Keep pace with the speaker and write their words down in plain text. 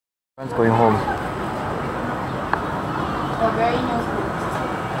Going home. Very new.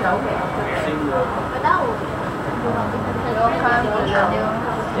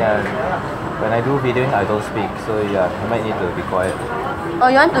 Yeah, when I do videoing, I don't speak, so yeah, I might need to be quiet. Oh,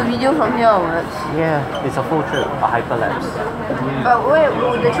 you want to video from here onwards? Yeah, it's a full trip, a hyperlapse. But wait,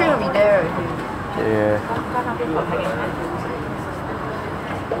 the train will be there already. Yeah.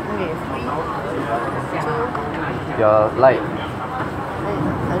 Okay, 3, 2. Your light.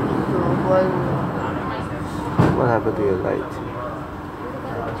 I need to hold. What happened to your light? I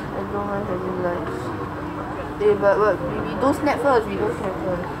don't have any lights. Hey, but we don't snap first. We don't snap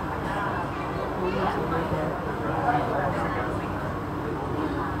first.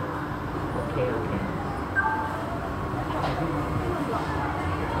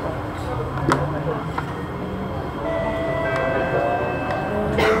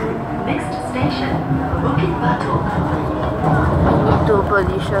 Next station, Bukit Batu. Need to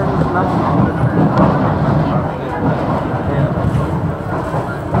position the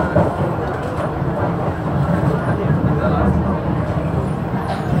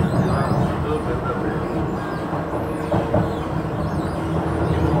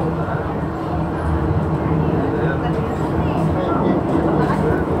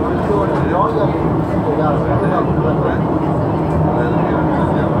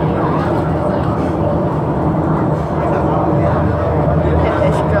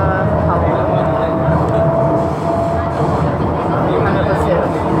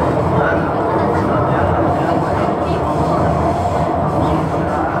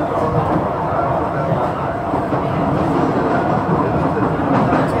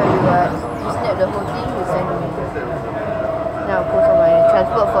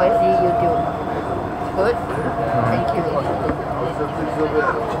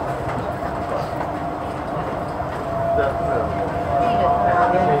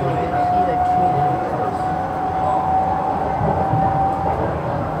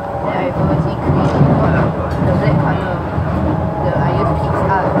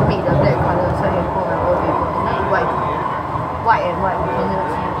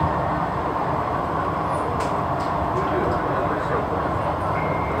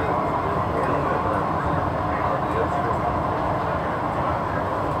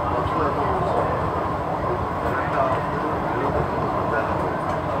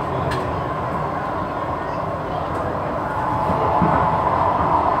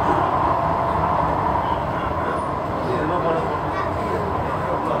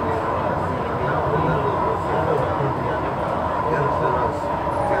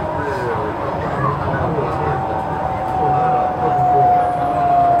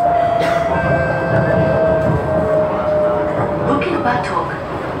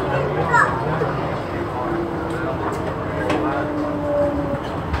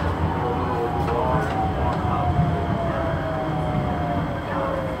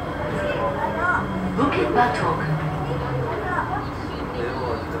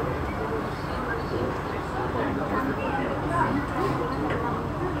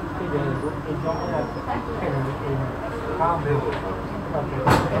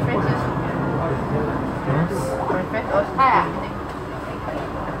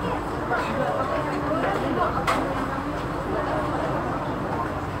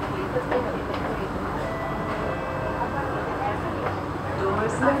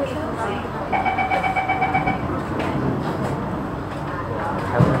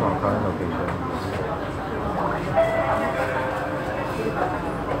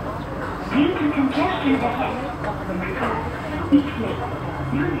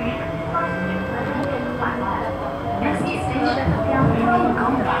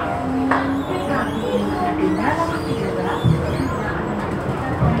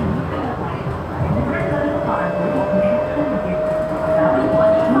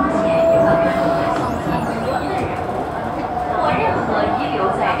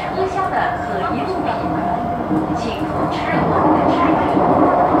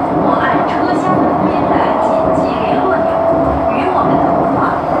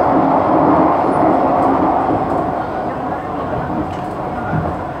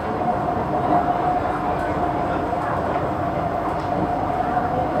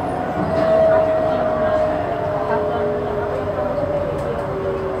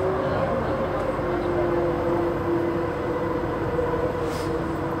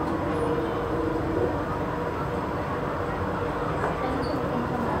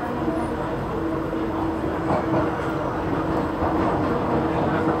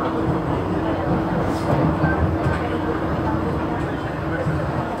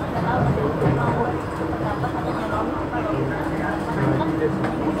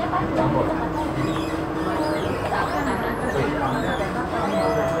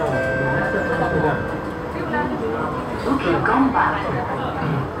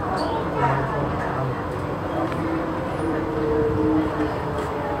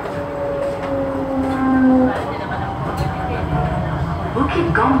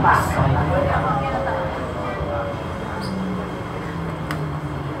Bukit Gombak.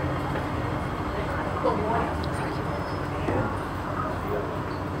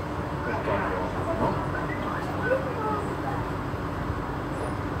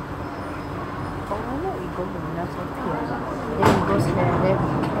 Go Marina South Pier. Then we go there, then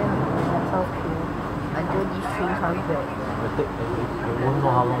we camp Marina South Pier until these train comes back. You won't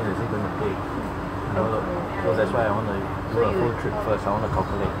know how long is it going to take. You know, so that's why I want to do a full trip first. I want to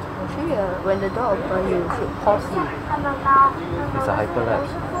calculate. Actually, when the door opens, you should pause it. It's a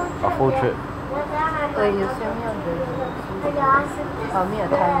hyperlapse. A full trip. You send me on the I'll make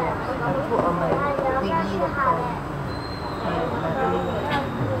a time lapse. I put on my weekly laptop.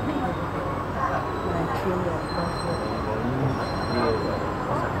 My train laptop.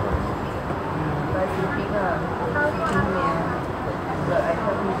 But sleeping sleeping but I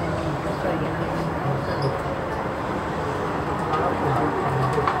can't read anything. That's why I get it.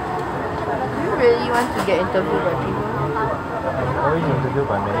 Do you really want to get interviewed by people? I'm always interviewed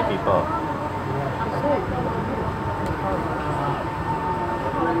by many people.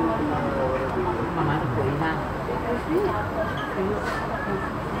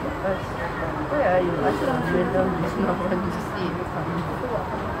 Where are you? I thought you were done with no one to see.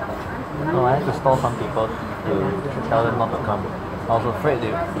 No, I had to stall some people to tell them not to come. I was afraid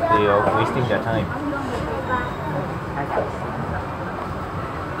they are wasting their time.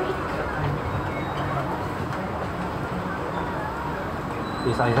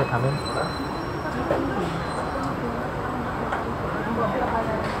 Is Isaac coming?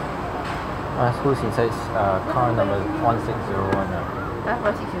 Who's inside car number 1601? That's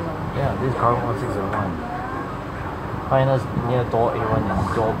 1601. Yeah, this is car 1601. Find us near door A1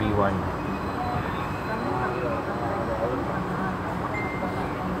 and door B1.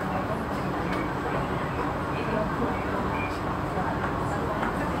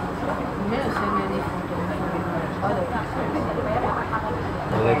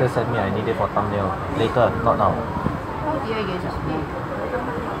 You later send me, I need it for thumbnail. Later, not now. How did I get this name?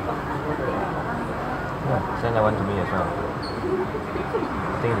 Yeah, send that one to me as well. I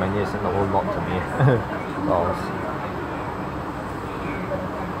think you might need to send the whole lot to me. Lols.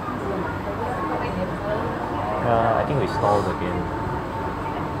 I think we stalled again.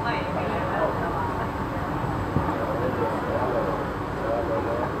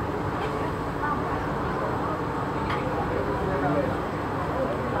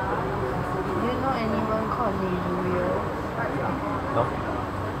 Do you know anyone called Nigeria? No?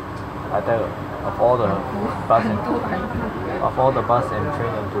 I tell you, of all the bus and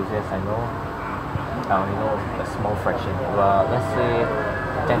train enthusiasts I know, I only know a small fraction. But let's say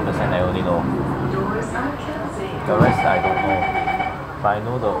 10% I only know. The rest I don't know. But I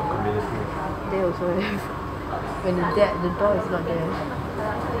know the community. They also have. When the door is not there.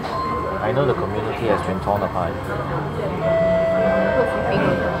 I know the community has been torn apart.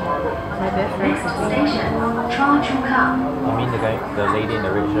 My best friend. Station, Chua Chu Kang. You mean the lady in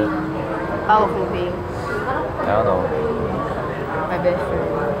the red shirt? Powerful being. I don't know. My best friend.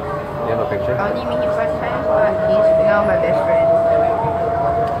 Do you have a picture? I only meet him first time, but he's now my best friend.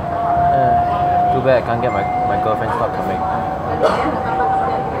 Too bad I can't get my girlfriend stop coming.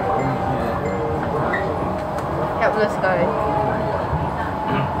 Helpless guy.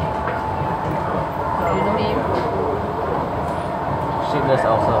 You know him? Shitless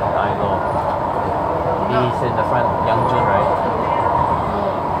also, I know. He's in the front, Young Jun, right?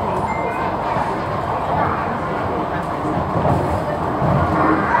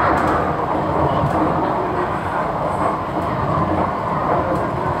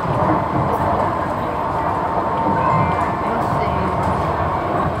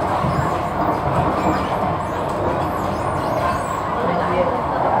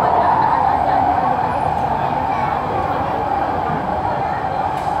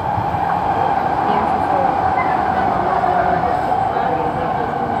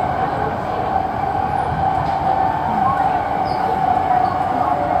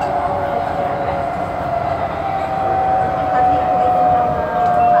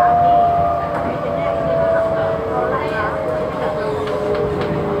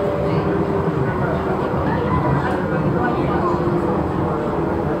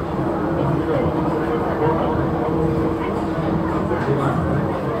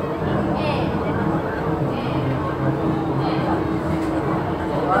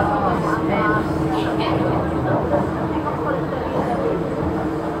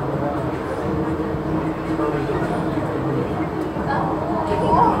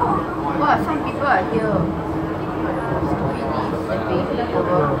 Wow, some people are here. Sleeping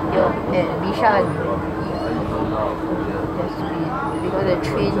over here at Bishan. That's weird. Because the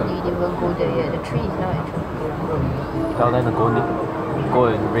train didn't even go there yet. The train is now at Jurong. Tell them to go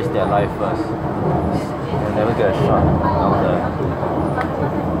and risk their life first. They'll never get a shot down there.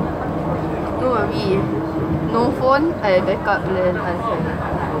 Don't worry. No phone, I have backup plan.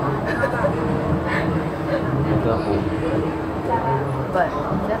 But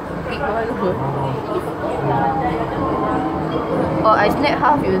that's a big one. Oh, I snap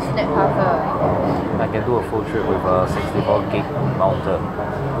half, you snap half. I can do a full trip with a 64 gig mounted.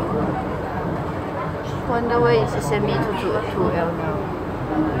 Wonder where is SME222L now?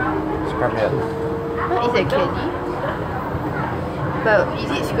 Scrap it. What is that candy? But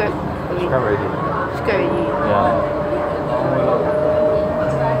is it scrap? Scrap already. Scrap already. Yeah.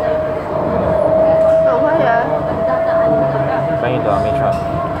 But why Bring it to army truck.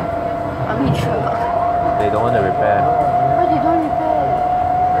 Army truck. They don't want to repair. Why they don't repair?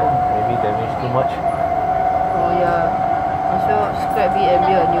 Maybe damage too much. Oh yeah. Also scrap it and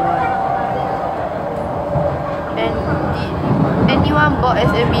build a new one. And did anyone bought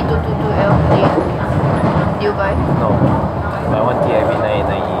SME222L? Did you buy? No. I want TIV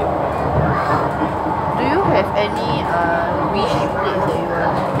 990. Do you have any wish plates that you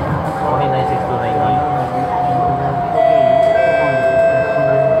want? Only 96290.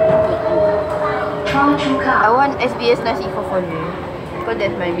 I want SBS 96440 because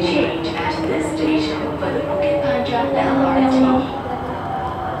that's my main. At this station for the Bukit Panjang SMRT.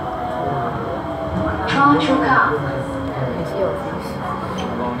 Chua-Chu-Kang. I see your face.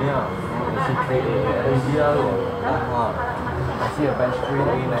 I see a bench screen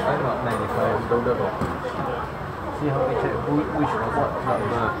A95. See how we check which was what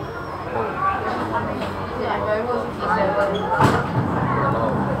number.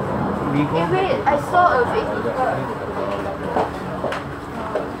 We go. Wait, I saw a facelifter.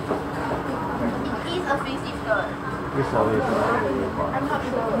 It is a facelifter. Which service? I'm not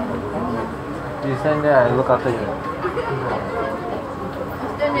sure. You stand there and look after you.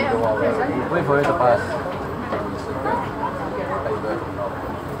 Stand there. Wait for it to pass.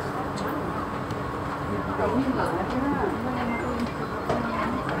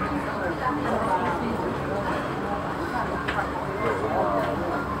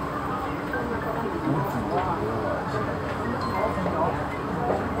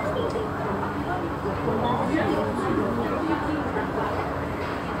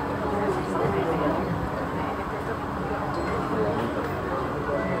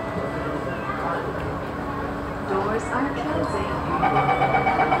 Doors are closing.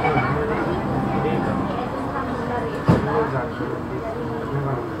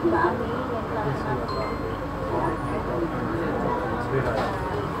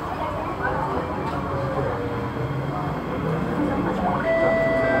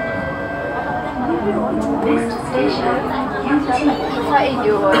 Next station, UT. Friday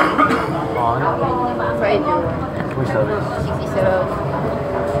you want. On? Friday you want. Which service? 67.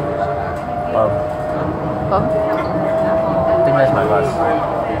 Huh? I think that's my bus.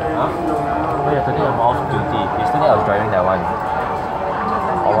 Huh? Oh yeah, today I'm off duty. Yesterday I was driving that one.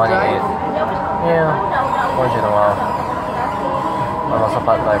 Or 188. Yeah, once in a while. I'm also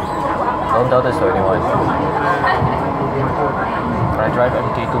part-time. Don't tell this to anyone. I drive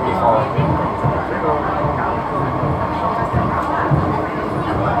MK2 before.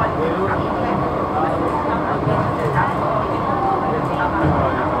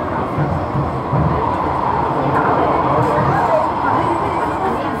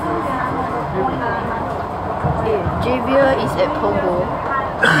 Javier is at Pogo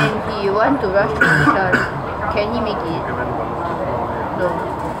and he want to rush to Bishan. Can he make it? No.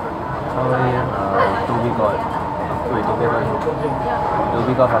 Sorry, Toby got. Wait,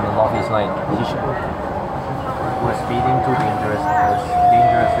 Toby got from the northeast line. He was speeding too dangerous. Was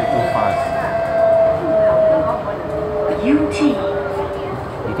dangerously too fast. UT.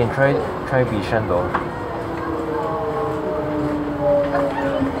 You can try Bishan though.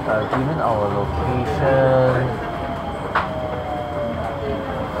 Given our location,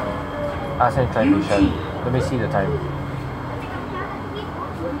 ask him to try Bishan. Let me see the time.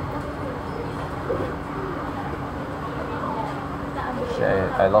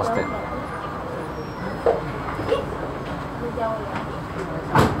 Shit, I lost it.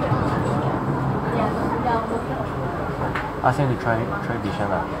 Ask him to try Bishan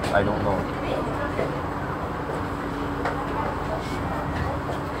lah. I don't know.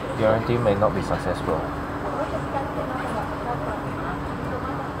 Guarantee may not be successful.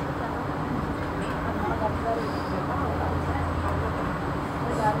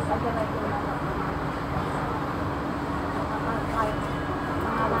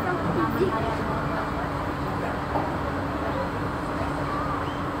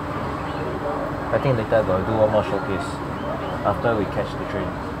 I think later I gotta do one more showcase after we catch the train.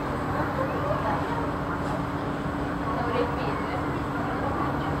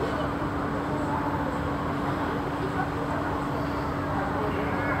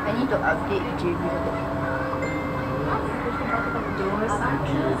 I need to update JB.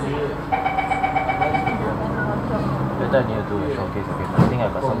 Later I need to do a showcase again. I think I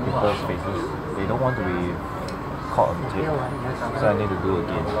got some people's faces. They don't want to be caught on tape, so I need to do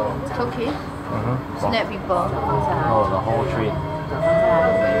again. It's okay. Snap people. No, the whole train.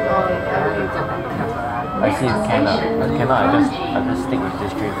 Oh, I see it cannot. I just stick with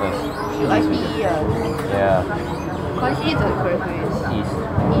this train first. you IPE Yeah. Cause it's a purpose. East.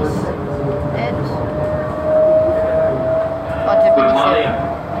 East. And oh, Japanese.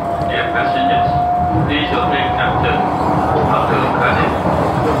 Dear passengers, this is your train captain, Dr. Kane.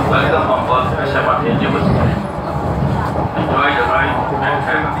 Welcome on board SMRT University. Enjoy the ride and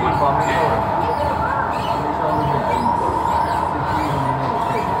have a good vacation.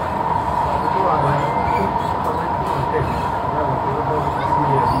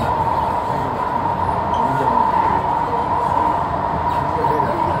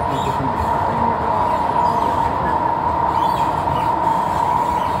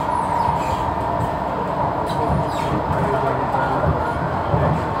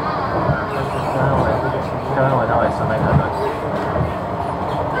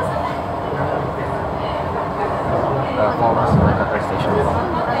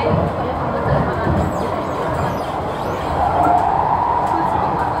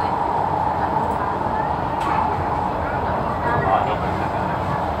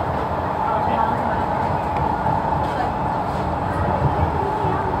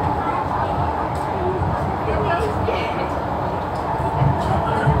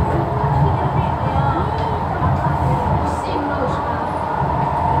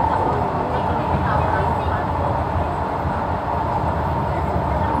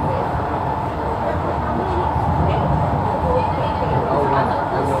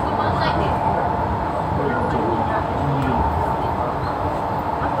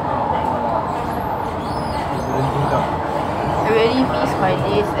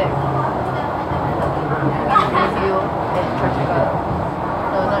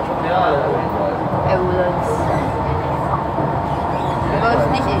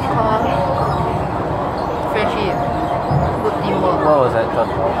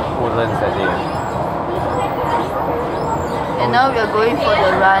 And now we are going for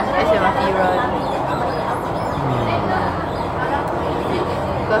the run, SMRT run.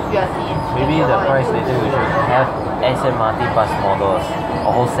 Because we are maybe the price later we should have SMRT bus models,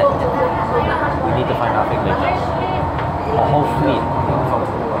 a whole set. We need to find Afiq later. A whole fleet from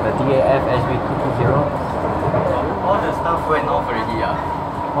the DAF SB220. All the stuff went off already,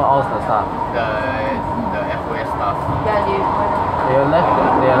 What else the stuff? The FOS stuff. Yeah, They are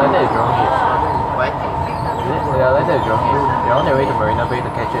left at Jurong East. What? They are left at Jurong East. They're on their way to Marina Bay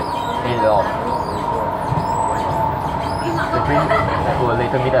to catch it. Take it off. The train will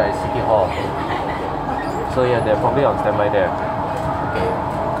later meet up at City Hall. So yeah, they're probably on standby there. Okay.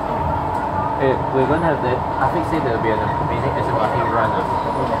 Hey, we're gonna have the Afiq said there will be an amazing SMRT run.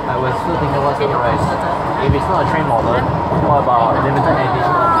 I was still thinking what's the price. If it's not a train model, what about a limited edition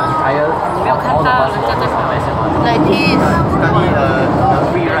of the entire all the bus models of SMRT? like this. Study the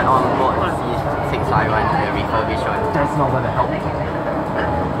free run on board C6I1, the refurbished one. That's not gonna help.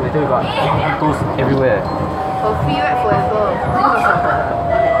 Later we got those everywhere. For free ride forever.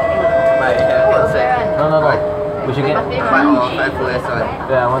 But it can concept. No. We should get Must pay Part money. of FOS one.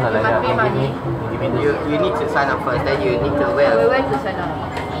 yeah, I want to like that. Must pay money. Give me this. You need to sign up first, then you need to wait Where to sign up?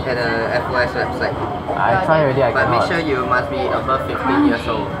 at the FOS website. I try already, I But make cannot. sure you must be above 15 years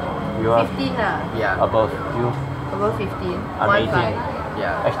old. You are 15 Yeah. above you. Above 15. I'm 1 18. 5.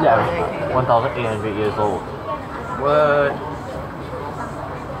 Yeah. Actually, I'm 1,800 years old. What?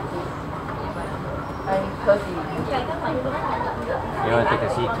 I'm 30. You want to take a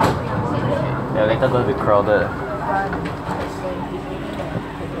seat? Yeah, later going to be crowded.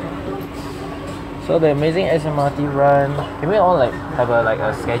 So the amazing SMRT run. Can we all like have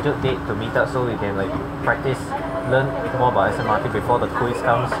a scheduled date to meet up so we can like practice, learn more about SMRT before the quiz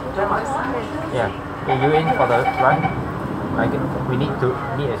comes? Yeah. Are you in for the run? Like we need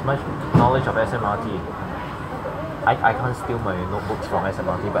as much knowledge of SMRT. I can't steal my notebooks from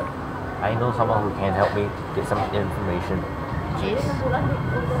SMRT, but I know someone who can help me get some information. Jeez.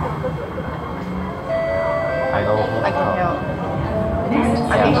 I know who I can help.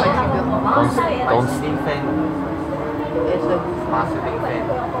 I Yeah. can contribute. Don't Ceiling fan. It's a good Smart ceiling fan.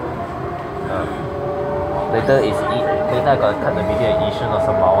 later I gotta cut the video at Yishun or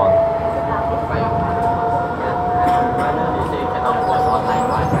Sembawang.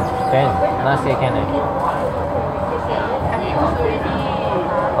 Can. Last year can.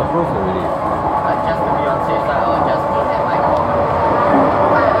 Approved already. But just to be on safe side, I'll just put that like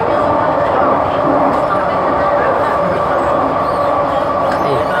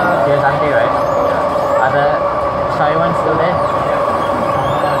Hey, here's Auntie, right? Are the shy ones still there?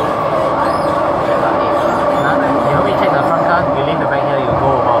 Nah, you help me check the front car. You leave the bag here, you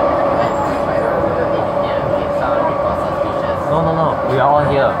go over. No. We are all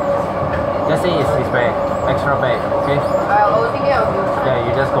here. Just say it's his bag. Extra bag, okay? I was thinking of you. Yeah,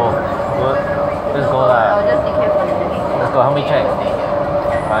 you just go. Just go lah. I'll just take care for you. Let's go. Help me check.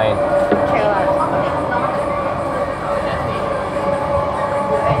 Fine. Check lah.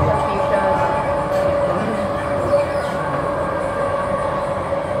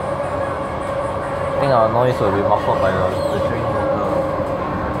 I think our noise will be muffled by the train motor.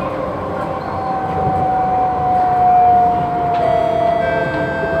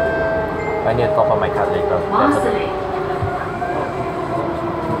 I need to top up my card later. Marseille.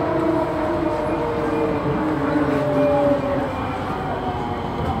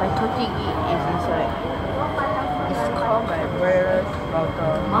 My 30 gig is inside. It's called my wireless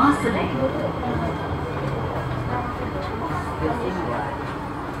router. Marseille.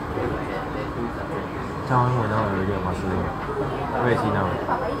 Tell him we're not already at Marseille. Where is he now?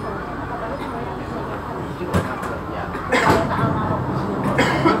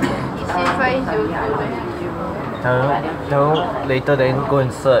 It's 502. Tell later then go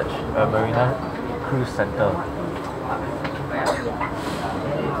and search Marina Cruise Center.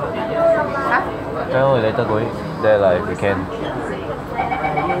 Tell later go there like if we can.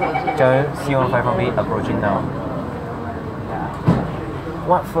 Tell C1518 approaching now.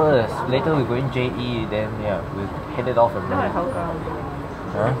 What first? Later we go in JE, then yeah, we head it off from there.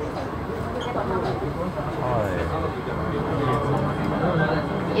 Huh?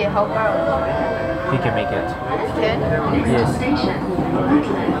 Yeah, how far? He can make it. Can? Yes.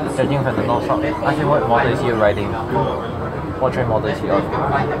 Judging from the north south. Ask him what model is he riding? What train model is he on?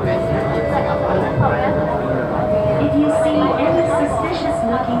 If you see any suspicious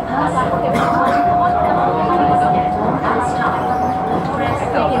looking person, and stop. Press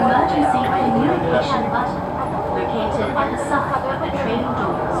the emergency communication button located at the side of the train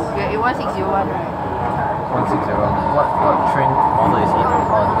doors. Yeah, 1601, right? 160. What train model is he on?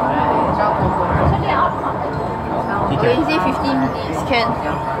 He Okay, can. he say 15 minutes, can.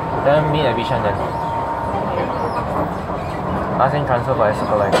 Then meet at Bishan then. Ask him transfer by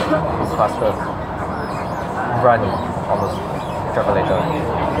Circle Line. It's faster. Run almost. Travel later.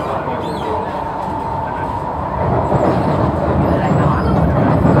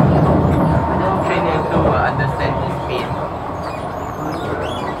 train you to understand his pain.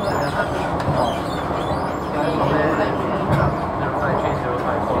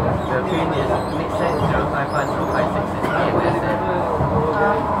 The train is next set 051 256 is PMSM.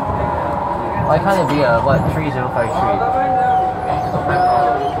 Why can't it be a what 3053?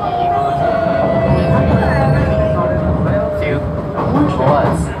 Two. For what?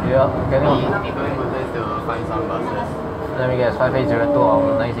 Yeah, can you? Going to find some buses. Let me guess, 5802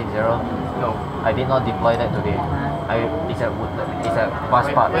 or 960? No. I did not deploy that today. It's at bus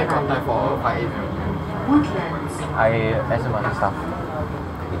park. Wait, contact for 580. Woodlands. I SMRT stuff.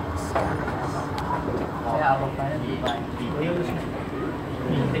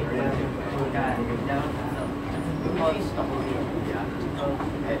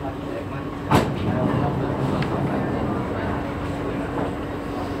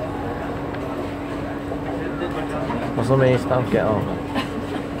 So many stuff get on.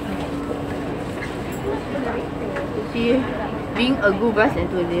 See, being a good bus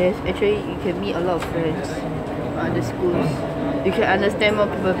enthusiast, actually you can meet a lot of friends at the schools. You can understand more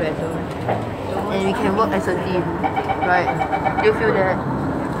people better. And we can work as a team, right? Do you feel that?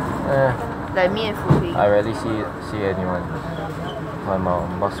 Like me and Fubi. I rarely see anyone. I'm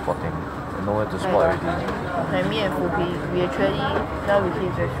bus spotting. I know where to spot already. Like me and Fubi, we actually now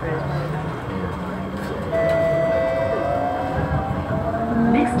became best friends.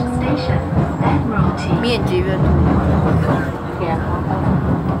 Next station, Admiralty. Me and Javier too. Yeah.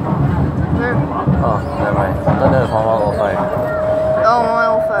 Where? Oh, never mind. I thought that was 1105. Oh,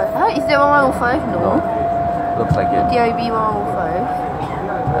 1105. Huh? Is that 1105? No. Looks like it. TIB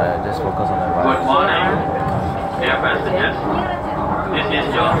 1105. Just focus on the Good right. morning, dear passengers. This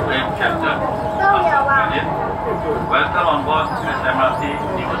is your train captain. Welcome on board SMRT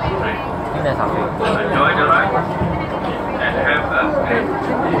News train. I think that's halfway. Enjoy the ride and have a great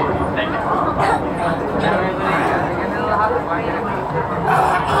day. Thank you.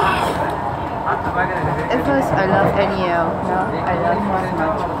 NEL. Now I love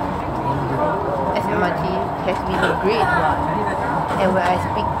SMRT. SMRT has been a great one. And when I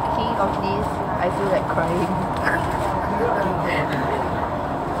speaking of this, I feel like crying.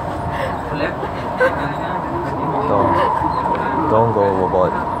 Don't go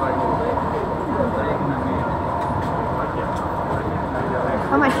overboard.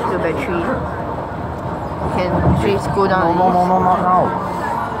 How much is the battery? Can please go down? No, not now.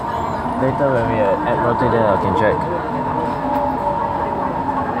 Later when we are at Admiralty, then I can check.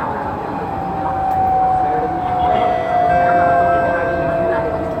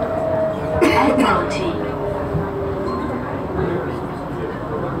 Admiralty.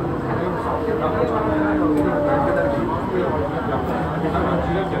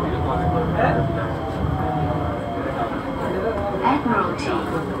 Admiralty.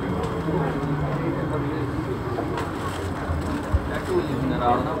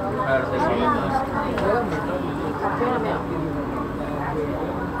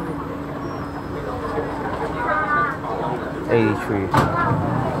 83.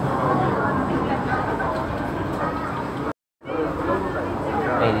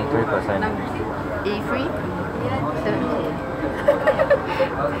 83%. 83? 17.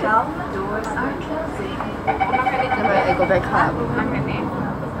 Doors are closing. Never mind, I go back home.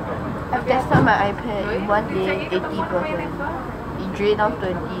 I've tested my iPad in one day 80%. It drained off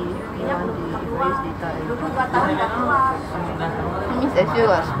 20 in one day if I use data. It means I still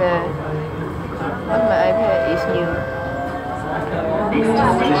got spare. But my iPad is new. Next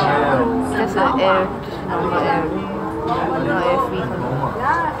station. Just an air, just normal air. Not air free.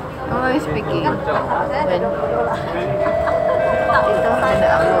 Normally speaking, when the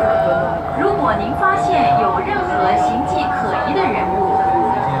upload, 如果您发现有任何形迹可疑的人物，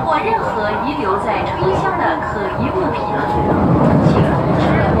或任何遗留在车厢的可疑物品，请通知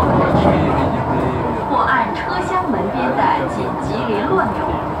我们的职员，或按车厢门边的紧急联络钮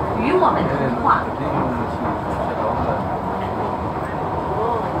与我们通话。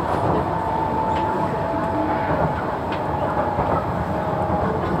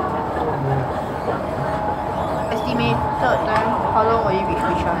estimated time, how long will you reach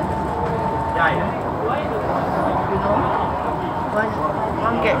Bishan? You know?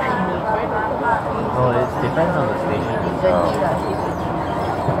 One get 3 minutes. No, it depends on the station. Exactly lah.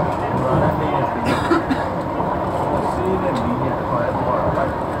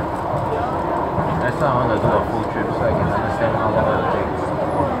 That's why I want to do a full trip so I can understand how long it takes.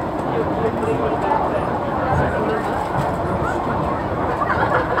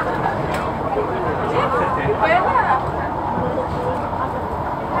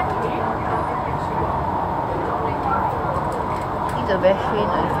 It's the best train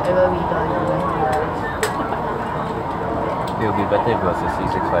I've ever been on. It would be better if it was a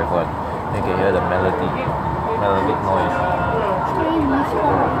C651. You can hear the melodic noise.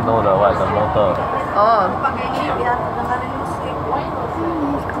 No, the what? The motor. Oh.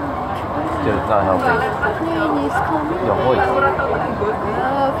 Still not helping. Plane is coming. Your voice.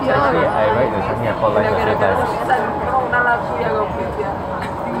 Love Actually, I write the Sydney Airport line a few times.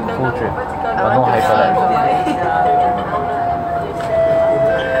 Full trip. But no hyperlapse.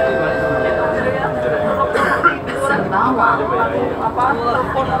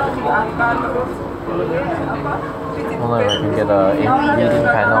 Hold on, I can get a reading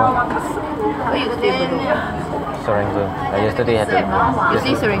panel. Where you stay, Bedok? Serangoon. Yesterday had to. You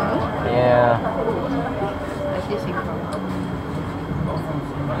see Serangoon? Yeah. I see Sifang.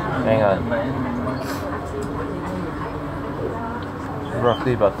 Hang on.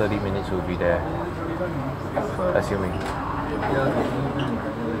 Roughly about 30 minutes we'll be there. Assuming.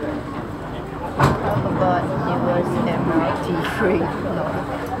 Talk about newest SMRT train. No,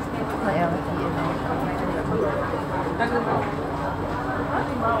 not MRT.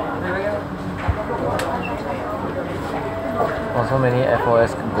 Oh, so many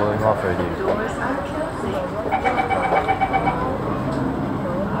FOS going off already. Doors are closing.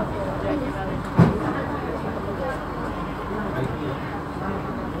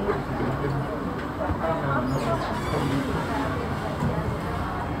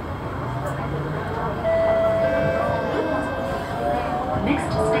 Next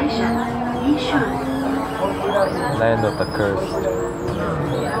station, Yishun. Land of the Cursed.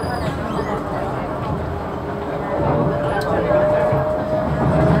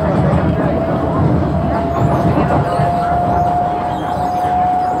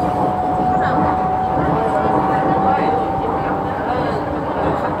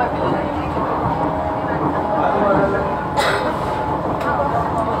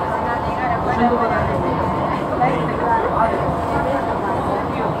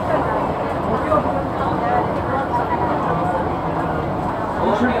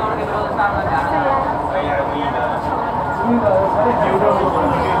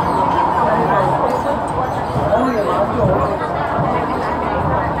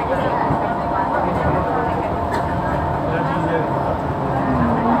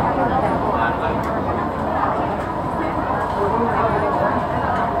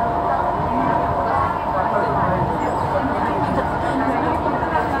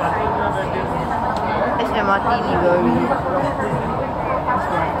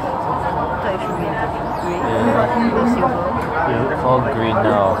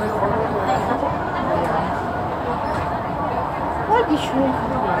 Why did you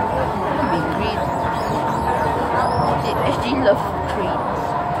be green? The SG love trains.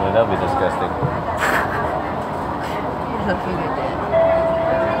 Yeah, that would be disgusting. Looking at that.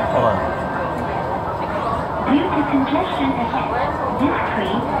 Hold on. Due to congestion ahead, this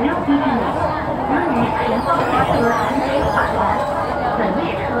train will be delayed. The next destination 本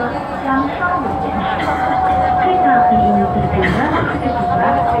列车将稍有延迟。Kereta api ini tertunda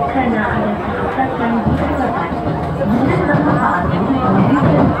akibat karena ada kerusakan di kereta. Mungkin bermanfaat untuk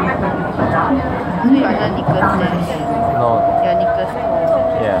menunjukkan perang. So you ada Nicholas there? No. Yeah, Nicholas.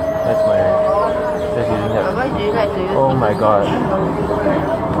 Yeah, that's my. That's using that. But why do you like to use Oh my god.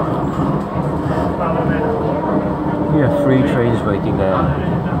 We have 3 trains waiting there.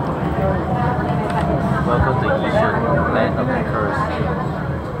 Welcome to Yishun, land of the curse.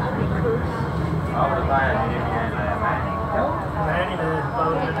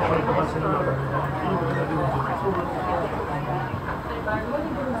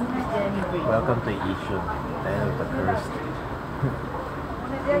 Welcome to Yishun, land of the cursed.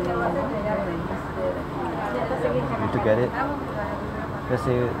 You to get it? Let's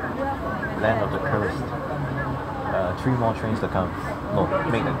say land of the cursed. 3 more trains to come. No,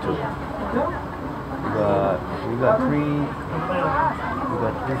 make it 2. We got 3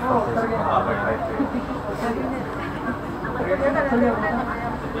 fuckers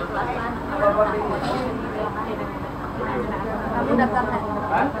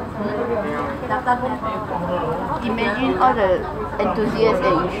Imagine all the enthusiasts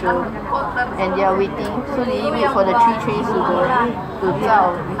at Yishun and they are waiting, so they wait for the 3 trains to go to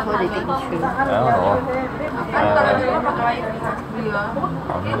Zhao before they take the train. I don't know.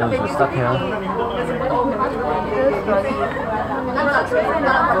 We're stuck here.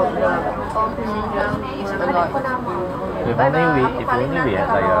 If only we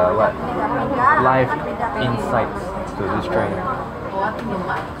had like live insights to this train.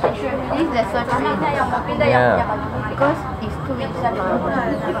 This lesser train. Yeah. Because it's 2 weeks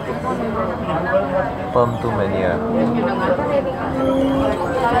Perm too many.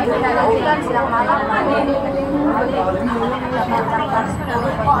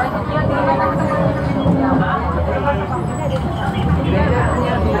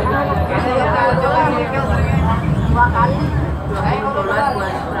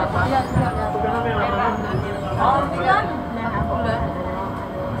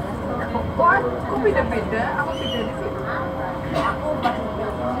 Kok beda-beda? Aku beda di sini.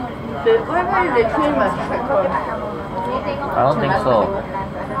 Why the train must track first? I don't think so.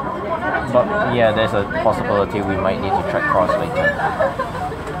 But yeah, there's a possibility we might need to track cross later.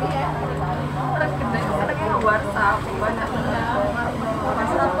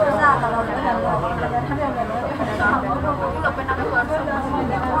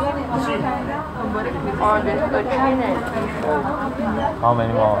 Or there's a train at How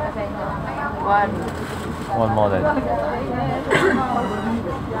many more? 1. One more then.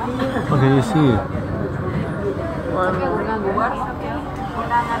 Okay, you see.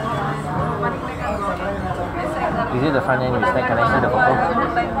 Is it the front end we snack? Can I see the photo?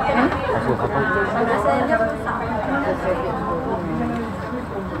 Can I see the photo?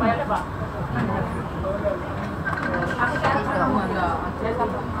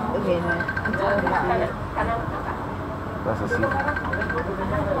 Okay, no. That's a C.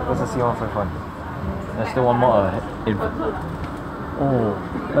 That's a C151. There's still one more ahead. Oh,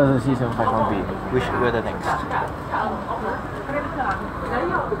 that's a C751B. Which we're the next?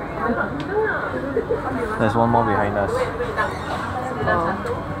 There's one more behind us.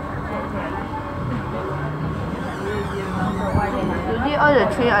 Usually all the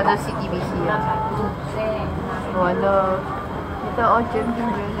train under CTBC. No wonder. They're all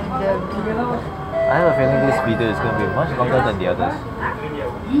jumping. I have a feeling this video is going to be much longer than the others.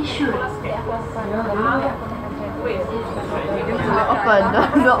 Open,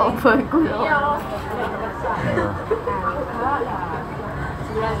 not open.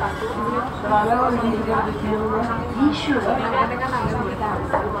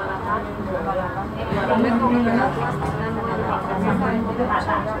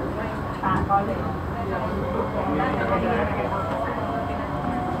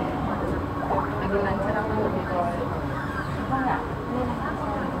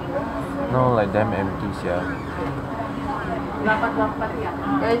 No, like damn empty, yeah.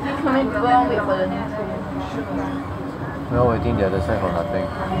 Guys, you coming to go and wait for the next train. We're waiting the other side for nothing.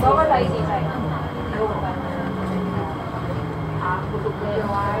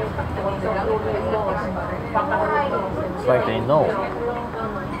 It's like they know.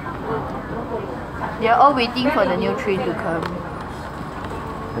 They're all waiting for the new train to come.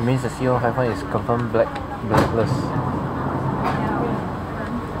 It means the CO51 is confirmed blacklist.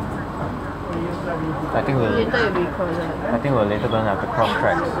 I think we're later gonna have to cross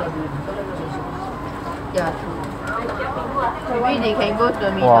tracks. Yeah, true. Maybe they can go to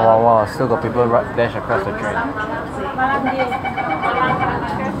the middle. Wow, still got people dash across the train.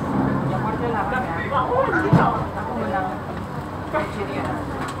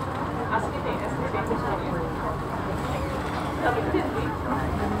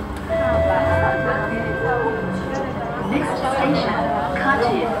 Next station,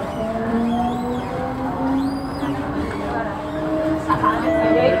 Pier.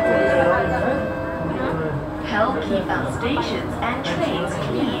 Help keep our stations and trains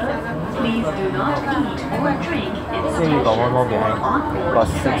clean. Please do not eat or drink in See, we got one more behind. Got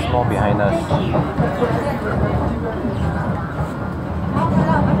 6 more behind us. Thank you.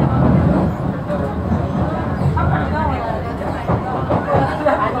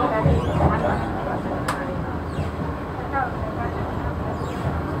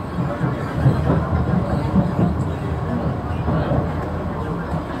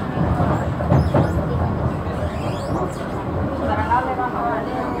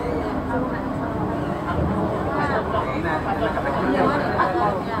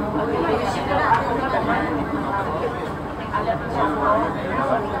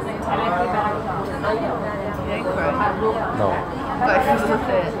 No. But I feel so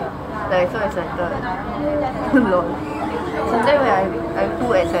sad. Like so excited. Lol. Sometimes when I'm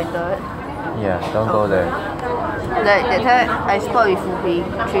too excited. Yeah, don't go there. Like that time I spot with Fu Ping 3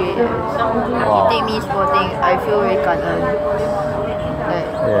 He take me spotting, I feel very 感恩. Like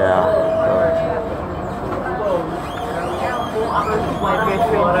Yeah. my best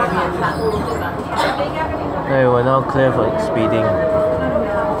friend. Hey, we're now clear for speeding.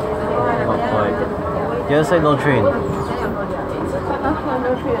 Not quite. The other side no train. Huh?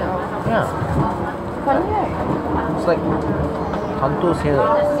 No train at all. Yeah. Funny right? It's like Hantu's here.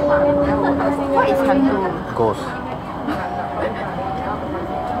 What is Hantu? Ghost.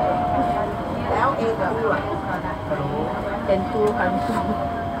 Hantu. Hantu.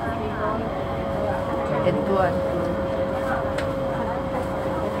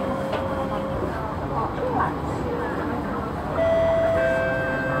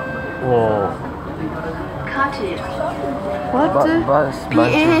 Whoa. What the? Bus. PA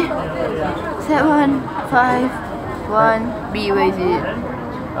 751 B, where is it? Where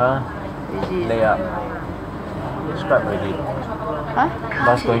is it? Layup. Scrap already. Huh?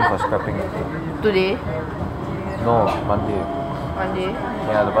 Bus going for scrapping. Today? No, Monday. Monday?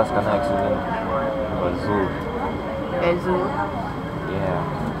 Yeah, the bus got an accident. Was zoo. At zoo? Yeah.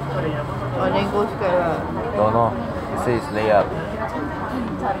 Oh, then go scrap lah. Don't know. It says layup.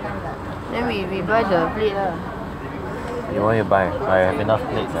 Then we buy the plate lah. You want to buy? I have enough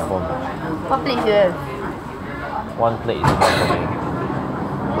plates at home. What plate you have? One plate is enough for me.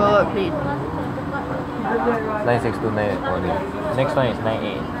 What plate? 9629 only. Next one is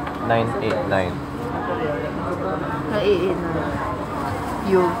 989. 989.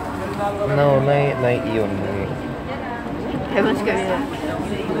 You No, 990 only. haven't scrap yet.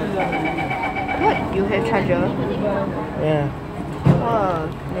 What? You have charger? Yeah. Wow,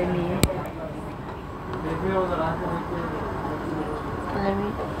 let me.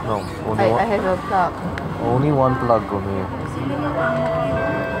 No, I have a plug. only one plug only.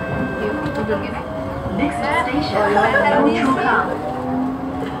 Next station, Oh, you want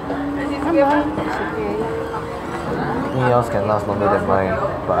Jurong. It's okay. Anything else can last longer than mine,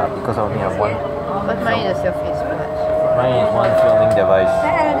 but because I only have one. But mine is a surface patch. Mine is one filming device.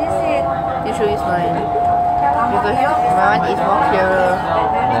 You should use mine. Because my one is more clearer.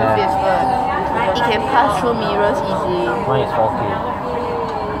 Surface patch. It can pass through mirrors easily. Mine is 4K.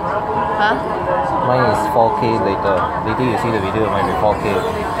 Huh? Mine is 4K later. Later you see the video, it might be 4K.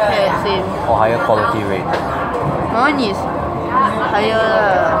 Yeah, same. Or higher quality rate. My one is higher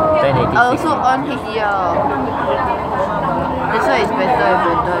lah. 1080 I also on HDR. That's why it's better and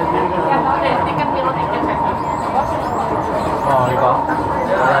better and better. Oh, you got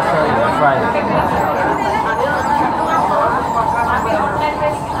Russia in the front.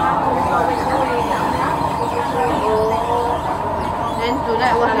 Then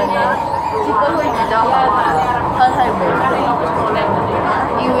tonight what's the news? 这个会比较好看，它太美了。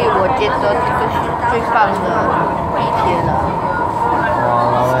因为我觉得这个是最棒的一天了。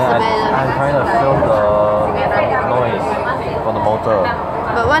I'm trying to film the noise from the motor.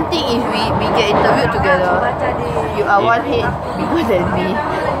 But one thing is we get interviewed together. You are one head bigger than me.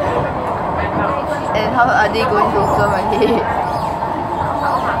 And how are they going to film my head?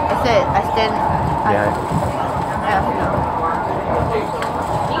 I said I stand. Yeah.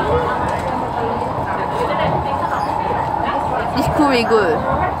 really good.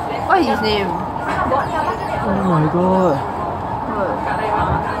 What is his name? Oh my god. What?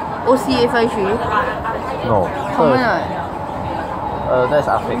 OCA53? No. Common So, right? that's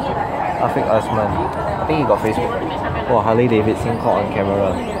Afiq. Afiq Asman. I think he got Facebook. Oh, Harley Davidson caught on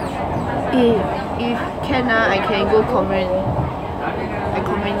camera. If can, I can go comment. I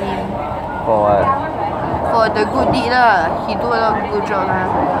comment him. For what? For the good deed lah. He do a lot of good job lah.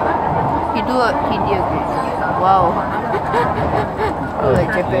 He did a good job. Wow.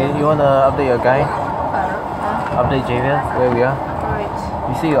 Like Japan. You wanna update your guy? Update Javier? Where we are? Alright.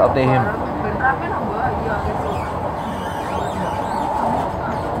 You see, you update him.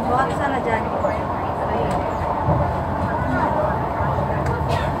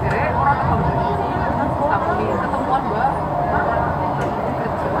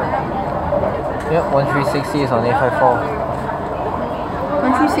 Yep, 1360 is on 854.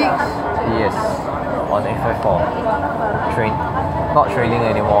 136? Yes, on 854. Not training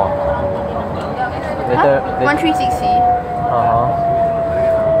anymore. Later, Huh? 1360?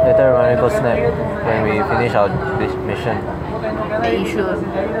 Later when we go snap when we finish our mission. Are you sure?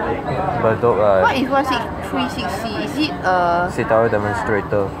 Bedok, What is 16360? Is it Citaro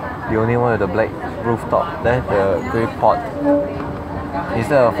demonstrator. The only one with the black rooftop. Then the grey pot.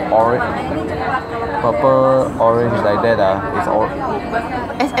 Instead of orange, purple, orange like that, it's all.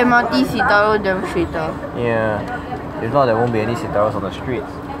 SMRT Citaro demonstrator? Yeah. If not, there won't be any Citaros on the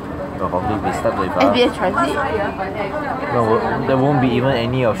streets. They'll probably be stuck with SBS Transit? No, there won't be even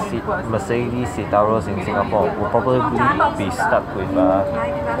any of Mercedes Citaros in Singapore. We'll probably be stuck with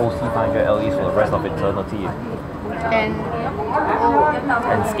OC500 LEs for the rest of eternity. And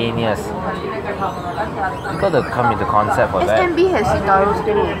And Scanias. You gotta come into concept for that. SMB has Citaros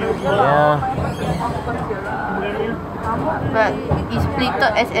too. Yeah. But it's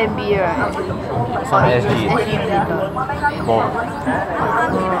splitted SMB, right? Some SG. SG splitted. Both.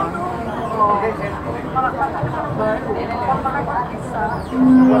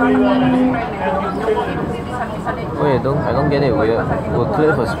 Wait, I don't get it. We're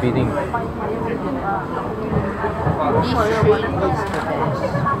clear for speeding. This train is the best.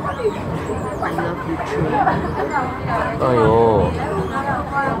 I love you, train. Aiyo.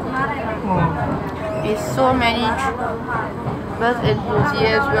 It's so many bus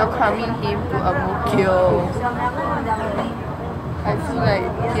enthusiasts welcoming him to Amokyo. I feel like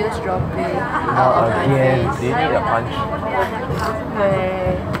tears dropping out of my Again, face. do you need a punch?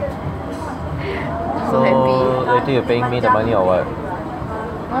 Hey. So happy. later you're paying me the money or what?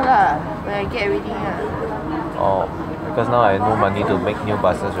 No lah, when I get everything lah. Oh, because now I have no money to make new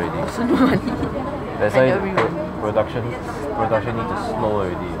buses already. So no money. That's I why don't remember. production need to slow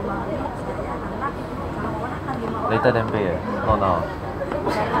already. Later then pay, not now.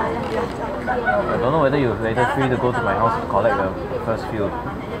 I don't know whether you're later free to go to my house to collect the first few.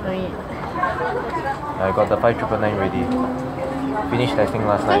 No need. I got the 5999 ready. Finished testing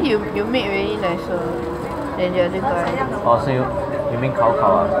last Because night. you make really nicer than the other guy. Oh, so you mean Kao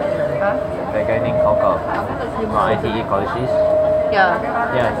Kao? Huh? That guy named Kao Kao from ITE College East? Yeah.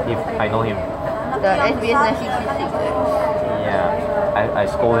 Yeah, if I know him. The SBS 9666. Yeah, I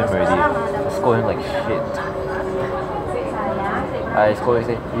scold him already. I scold him like shit. I scold him,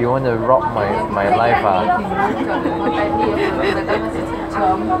 say, you want to rob my life,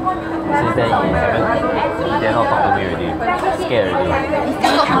 Since then he dare not talk to me already. Scared already. He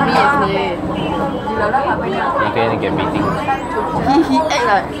still talk to me yesterday. He can get beating. He act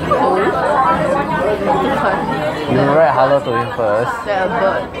like oh. You write hello to him first. Like a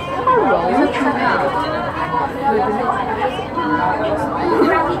bird.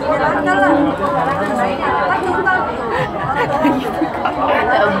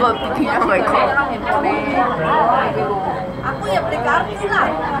 Like a bird picking up my call.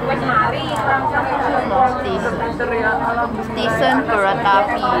 Station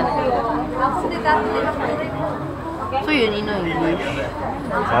Keretapi. So you only know English?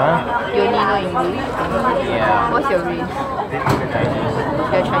 Huh? You only know English? Yeah. What's your race? Chinese.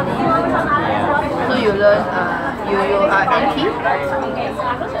 You're Chinese? Yeah. So you learn, you are NT?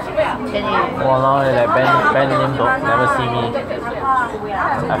 NA. Well, now like Ben Lim don't never see me.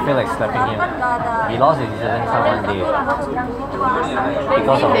 I feel like slapping him. He lost his citizen card one day.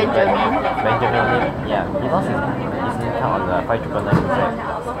 Because of Benjamin Lim. Yeah, he lost his citizen card on the 5999 project.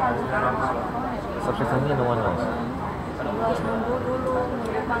 Subsequently, no one knows.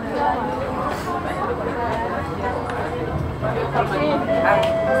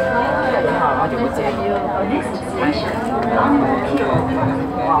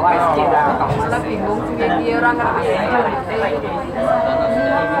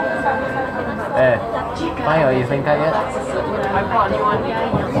 Find your E-Link card yet? I bought a new one.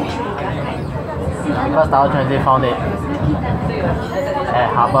 Because Tower Transit found it at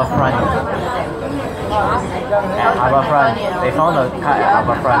Harbourfront. At Harbourfront. They found a card at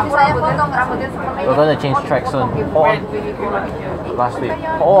Harbourfront. We're going to change track soon. Hold on. Last week.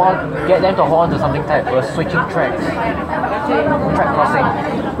 Hold on. Get them to hold on to something tight. We're switching tracks. Track crossing.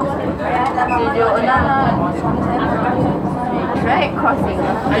 Track crossing.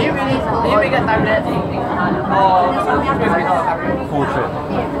 Are you really so Did you make a time lapse? Full trip.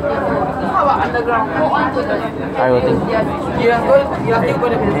 How about underground? Hold on to the... I will think. You are still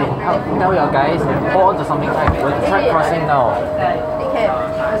going to be... Tell your guys, hold on to something tight. We're track crossing now.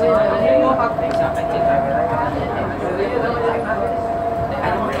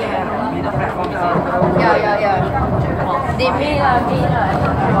 Yeah. They may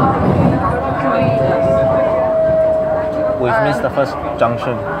We've missed the first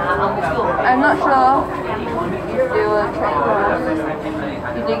junction. I'm not sure if they will track cross.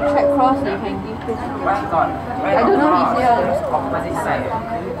 If they track cross, they can give this. I don't know if they are.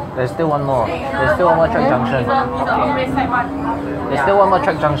 There's still one more. There's still one more track junction. There's still one more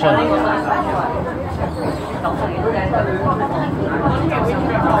track junction.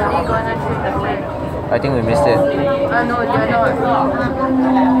 I think we missed it. No, they're not.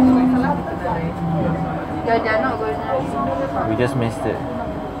 They're not going to. We just missed it.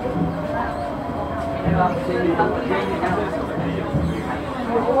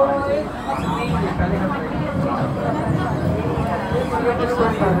 It's so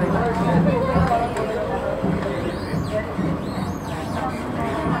far.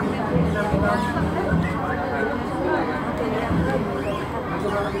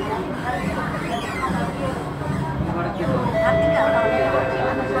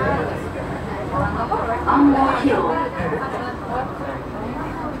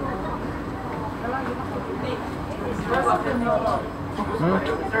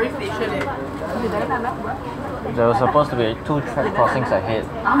 There was supposed to be 2 track crossings ahead.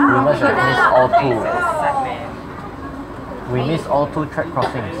 We must have missed all 2. We missed all 2 track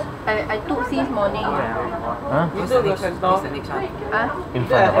crossings. I took since morning. Huh? You took the next one? In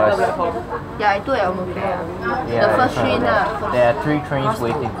front of us. Yeah, I took at Ang Yeah, the first in front train of us. There are 3 trains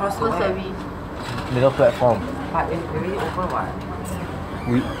waiting. First service. Middle platform. But it's already open what?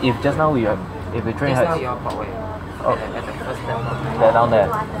 If just now if the train Just now had... you are parkway. Oh, At the first platform. they're down there.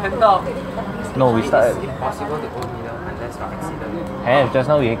 No, we started. It's impossible to go middle unless you accident. And just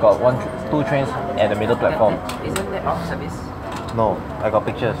now we got 2 trains at the middle platform. Isn't that off service? No, I got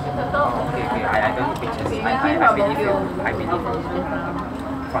pictures. Oh, okay. I don't need pictures. I believe you. I believe you.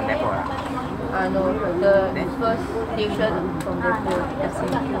 From depot lah. No, the first station from depot.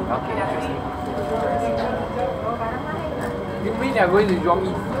 Okay, interesting. You mean they are going to Jurong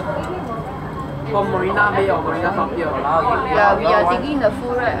East? From Marina Bay or Marina South Pier? Yeah, we are taking the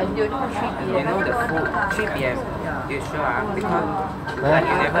full ride until 3 You p.m. know the food, 3 p.m. You sure because like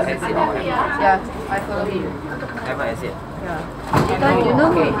you never exit or whatever. Yeah, I follow you. Never exit. Because you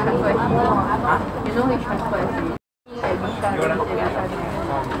know which transport is it? You know which transport is it?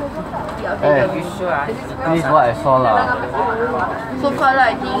 Hey, You sure this is what I saw lah. So far,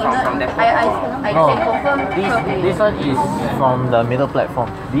 I think I No, can confirm. this one is from the middle platform.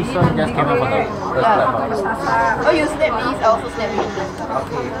 This one just came in from the first platform. Oh, you snap this, I also snap it.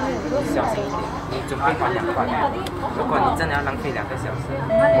 OK， 小心一点，你准备还2块。如果你真的要浪费2个小时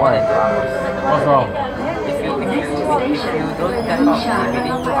Why? What's wrong? if you don't tap out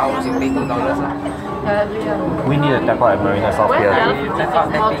within 2 hours, you pay $2 lah. We need to tap out at Marina South Pier. If you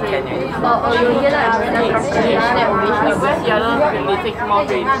tap out, then you can already. Oh, you get like Marina Company, snap which Where's the other 26 more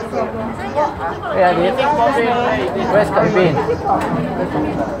trains? Yeah, dude. Where's Ben?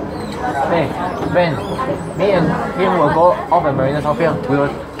 Hey, Ben. Me and him will go off at Marina South Pier. We will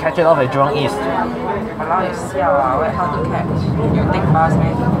catch it off at Jurong East. Walao, you siao ah, how to catch? You take bus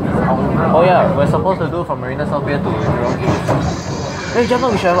man? Oh yeah, we're supposed to do from Marina South Pier to Jurong East. Hey, just now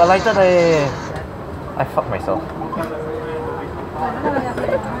we should have alighted. I fucked myself.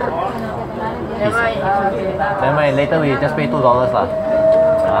 Never mind, later we just pay $2 lah.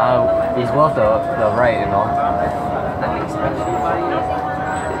 It's worth the ride, you know. Nothing special.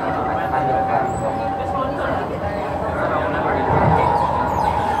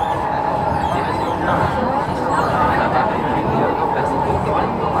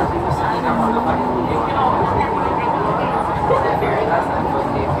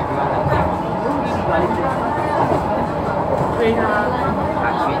 You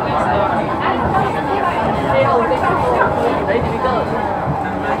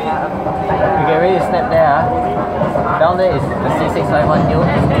get ready to snap there, Down there is the C651 new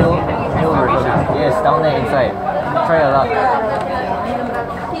revolution. Yes, down there inside. Try your luck.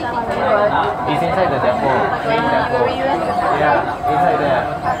 It's inside the depot. Main depot. Yeah, inside there.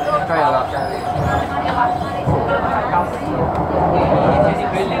 Try your luck.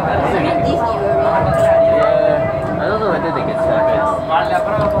 Yeah, I don't know whether they can sell it.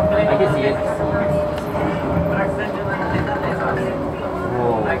 I can see it.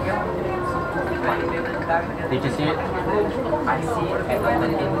 Whoa. Did you see it? I see it at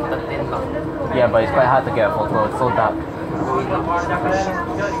 13 long. Yeah, but it's quite hard to get a photo. It's so dark.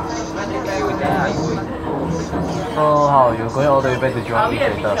 So how? You're going all the way back to Jurong Beach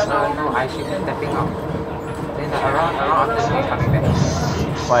later? No, I should be stepping out. Then around afternoon coming back.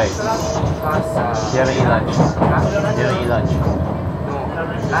 Why? Because You haven't eaten lunch? You haven't eaten lunch? no,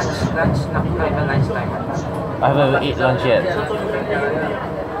 not even lunchtime. I haven't eaten lunch yet.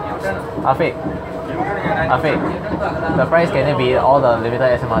 Afiq, the price can it be all the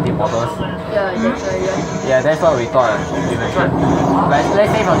limited SMRT models? Yeah, that's right. Yeah, that's what we thought we mentioned. Like,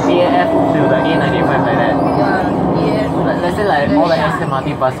 let's say from TAF to the A95 like that. Let's say like all the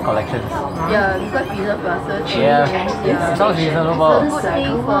SMRT bus collections. Yeah, because reserve buses. Yeah, it sounds reasonable. It's a good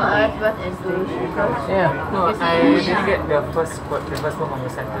thing for us, bus and tours. Yeah. No, I didn't get the first quote, the first one from the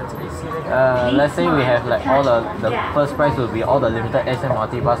sentence. Let's say we have like all the first price will be all the limited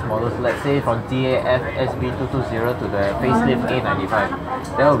SMRT bus models. Let's say from TAF SB220 to the facelift A95.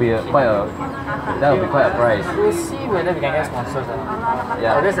 That will be quite a price. We'll see whether we can get sponsors.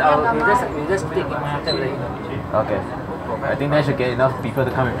 Yeah. We'll just take it after the Okay. I think that should get enough people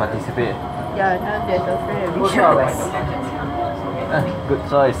to come and participate. Yeah, now there's a friend We'll every try our show. best. Good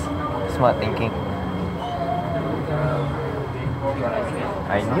choice. Smart thinking.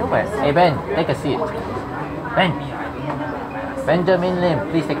 I knew it. Hey Ben, take a seat. Benjamin Lim,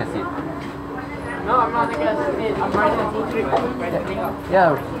 please take a seat. No, I'm not taking a seat. I'm riding a food trip.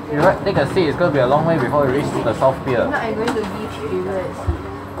 Yeah, you're right. Take a seat. It's going to be a long way before we reach the South Pier. Now I'm going to beach area.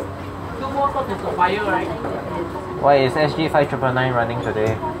 2 more stops is the fire, right? Why is SG 5999 running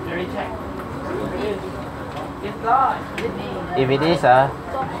today? Very check. It's not. If it is, I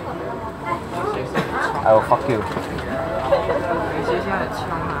will fuck you.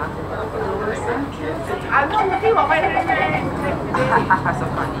 I'm not looking for my So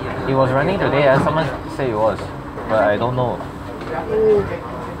funny. It was running today. Someone said it was, but I don't know.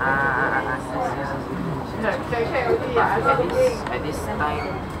 At this time,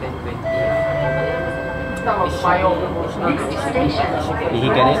 10:20. Did he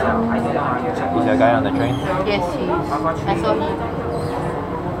get it? Is there a guy on the train? Yes, he is. I saw him.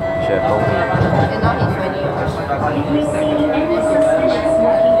 Should have told me. And now he's ready.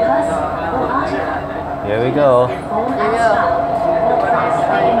 Here we go. Yeah.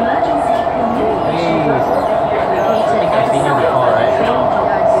 Hey. I think I've seen you before, right?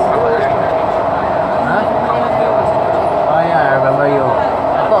 Huh? Oh yeah, I remember you.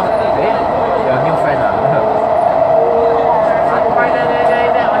 Hey, you're a new friend, I don't know.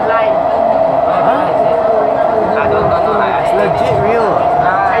 Legit real.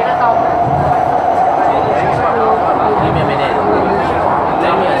 Give me a minute.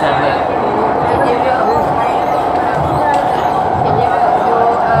 Let me attempt it.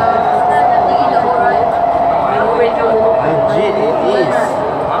 Legit it is.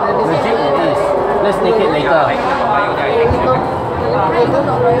 Legit it is. Let's take it later.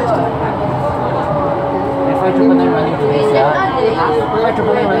 If I triple nine running today, if I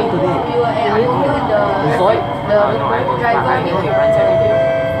triple nine running today. You saw it? I know he runs every day.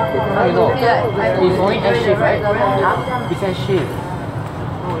 How you know? It's only S shift, right? It's S shift.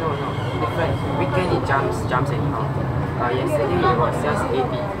 No. Different. Weekend it jumps anyhow. Yesterday it was just 80.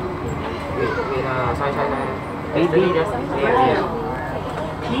 Sorry. Yesterday just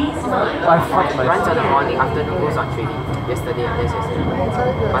I fucked runs on the myself. morning, afternoon goes on trading. Yesterday.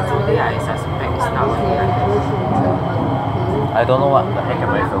 But today I suspect it's now. I don't know what the heck am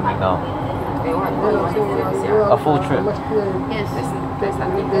I filming now. Hey, what? A full trip. Yes. There's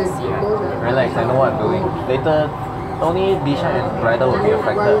nothing to see, right? Relax, I know what I'm doing. Later, only Disha and Bridal will be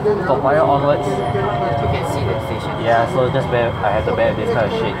affected. From Pier onwards, You can see the station. yeah, so just I have to bear this kind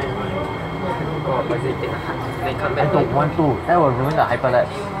of shit. Oh, but they come I back. don't want to. That will ruin the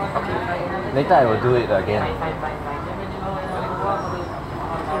hyperlapse. Okay. Later I will do it again.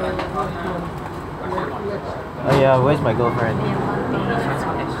 Oh yeah, where's my girlfriend?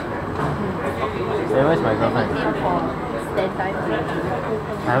 Hey, where's my girlfriend? I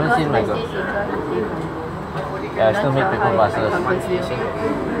haven't seen my girlfriend. Yeah, I still make paper buses. I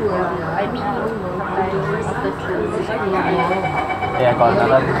meet you after school. Hey, I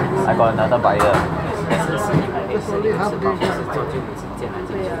got another buyer.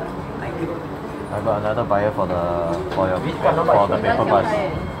 I got another buyer for the paper bus.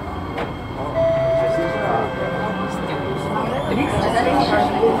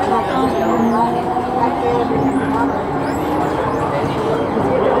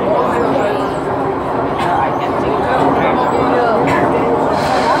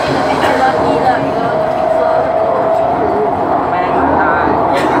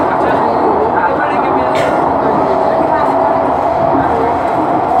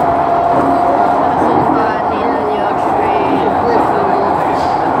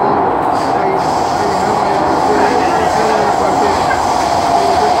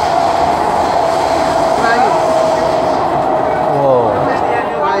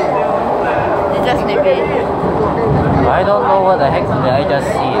 I don't know what the heck did I just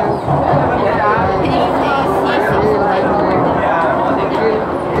see.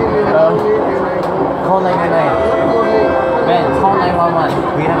 Call 999. Man, call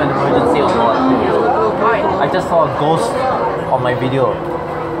 911. We have an emergency on board. I just saw a ghost on my video.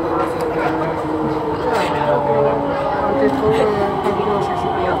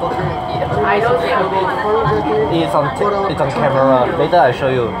 I don't think I'm going. It's on camera. Later I'll show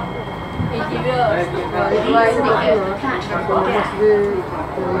you.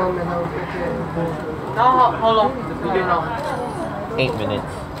 Now how long is the video now? 8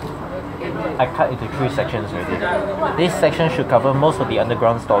 minutes. I cut into 3 sections already. This section should cover most of the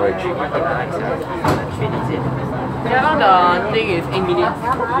underground storage. Yeah, now the thing is 8 minutes.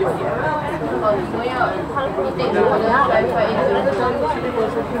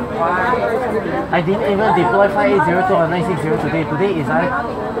 I didn't even deploy 5802 or 960 today. Today is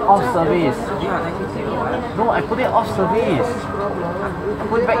off service. No, I put it off service. I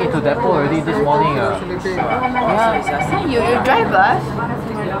put it back into depot already this morning. Yeah. You drive bus?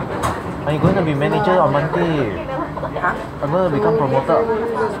 I'm going to be manager on Monday. I'm going to become promoted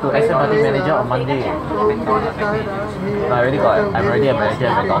to SMRT manager on Monday. No, I'm already a manager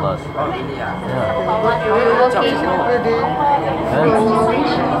at McDonald's. Yeah. You're working?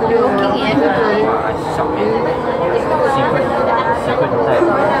 You're working in SMRT? Secret type.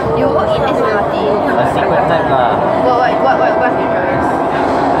 You work in SMRT? A secret type lah. What you drive?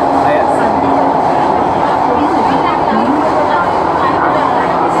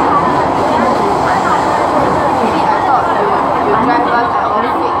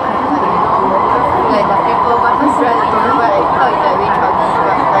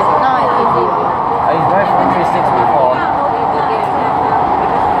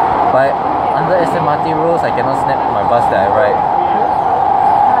 SMRT rules, I cannot snap my bus that I ride.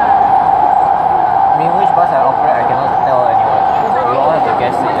 I mean, which bus I operate, I cannot tell anyone. You all have to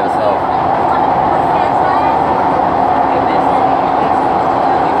guess it yourself.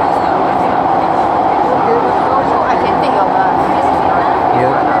 I can take your bus.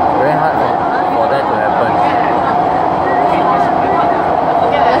 Very hard for that to happen.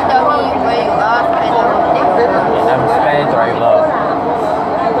 Just tell me where you are and I will take your bus. I'm spare driver.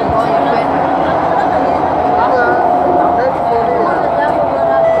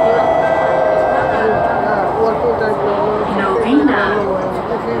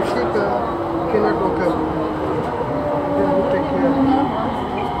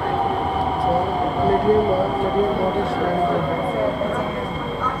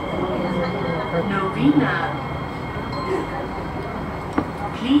 Marina.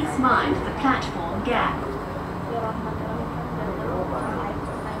 Please mind the platform gap.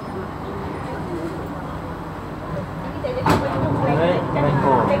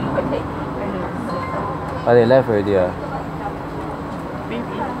 Oh, they left already. It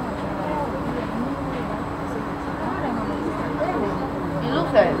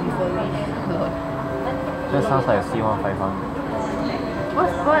looks like refurbished. That sounds like a C151. What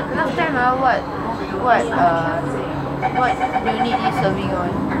last time what unit is serving on?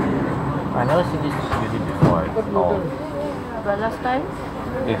 I never seen this unit before. But last time?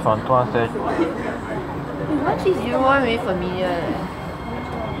 It's on 230. 1601 very familiar.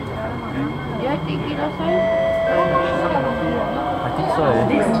 Did I take it last time? I think so.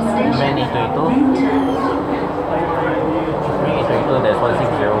 Man E22. Man E22, there's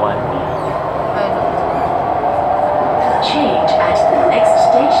 1601. Change at the next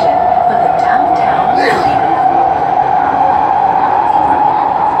station for the downtown line.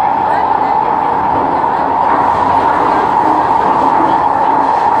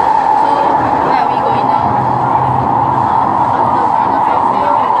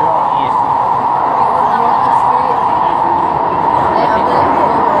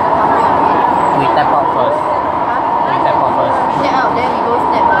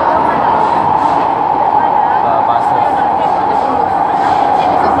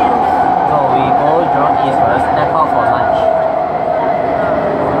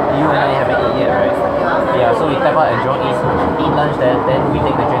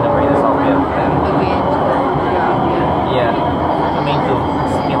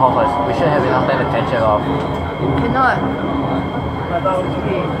 jet off. Cannot.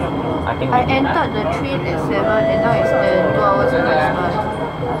 I think I entered the train at 7 and now it's 10. 2 hours and 9 months.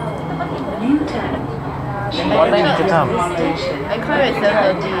 What time did you come? I come at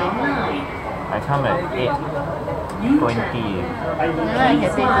 7:30. I come at 8:20. Then I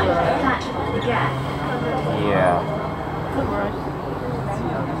can pay you. Yeah.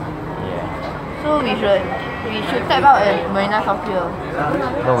 So we should tap out at Marina South Pier.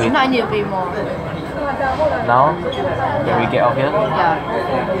 No, If wait. not, I need to pay more. Now? When we get off here? Yeah.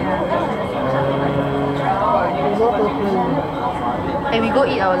 And we go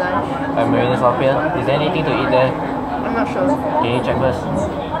eat our lunch. At Marina South Pier? Is there anything to eat there? I'm not sure. Can you check first?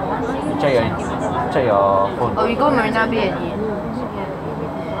 Check your phone. Or we go Marina Bay and eat.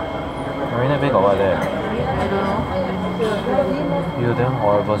 Marina Bay got what there? I don't know. You damn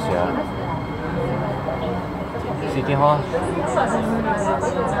horrible, sia. City Hall?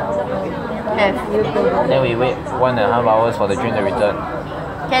 Have. Then we wait 1.5 hours for the train to return.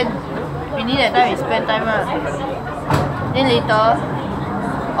 Can. We need that time, we spend time lah. Then later,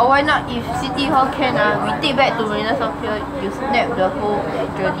 or why not if City Hall can we take back to Marina South Pier, you snap the whole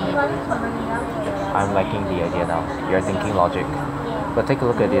journey. I'm liking the idea now. You're thinking logic. But take a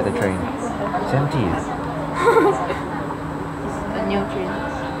look at the other train. It's empty. A new train.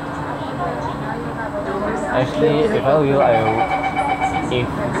 Actually, if I were you, if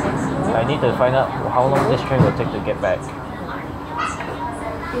I need to find out how long this train will take to get back.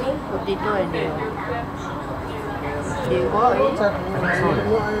 Potato and they go out eh?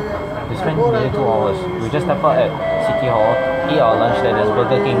 We spent nearly 2 hours. We just step out at City Hall, eat our lunch there, there's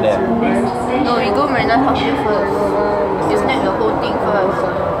Burger King there. No, we go Marina South Pier first. You snap the whole thing first.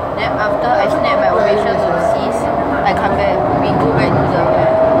 Then after I snap my ovation overseas, I come back. We go back to the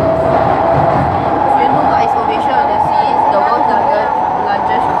you know what is ovation on the seas? The world's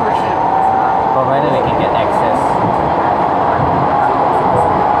largest cruise ship. Provided we can get access.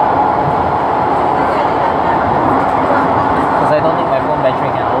 Because I don't think my phone battery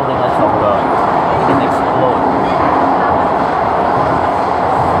can hold it much longer. It can explode.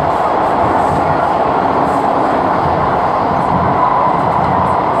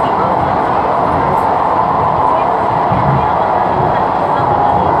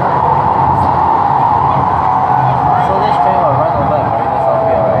 So this train will run over at Marina South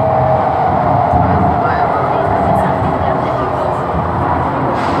Pier, right?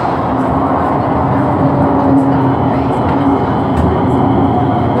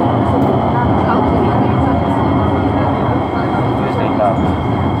 Use data.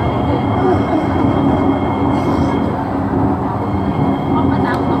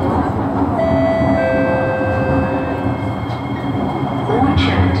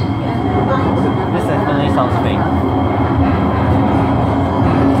 This definitely sounds fake.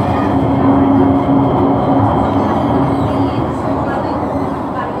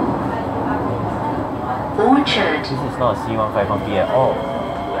 Orchard. This is not a C151B at all.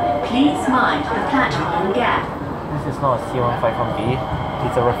 Please mind the platform gap. This is not a C151B.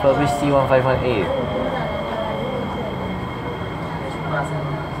 It's a refurbished C151A.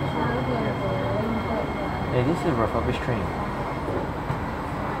 Yeah, this is a refurbished train.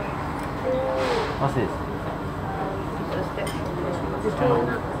 What's this? It's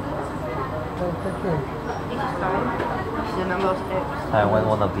the number of steps. I want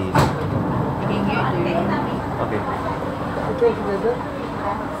one of these. You can give it to me. Okay. Okay.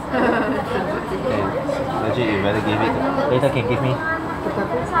 Legit, you better give it. Later can give me.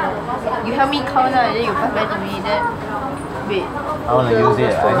 You help me count and then you pass back to me. Then wait. I want to use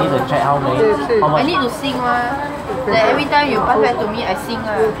it. I need to check how I much. need to sing Like every time you pass back to me, I sing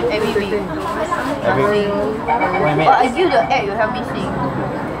every week. Every I sing. Wait, Or I give the app, you help me sing.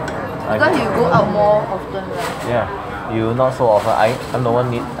 Because you go out more often, right? Yeah, you not so often. I'm the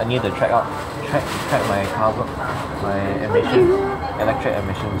one I need to track my carbon, my emissions, electric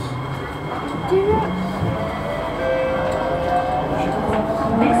emissions.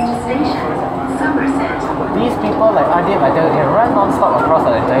 Next station, Somerset. These people like RDM, I tell you, can run non-stop across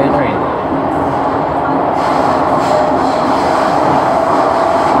the entire train.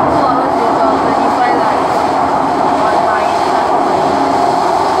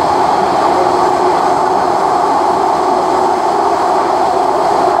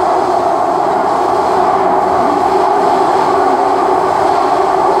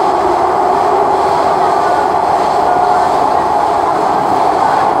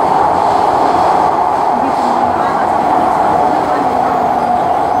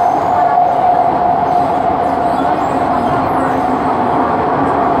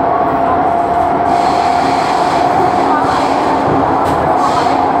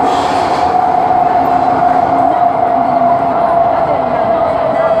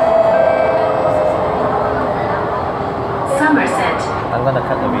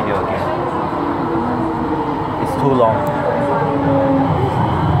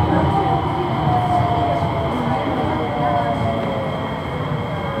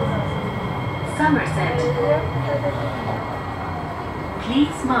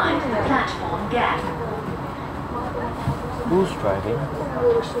 driving?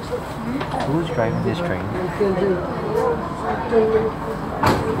 Who's driving this train?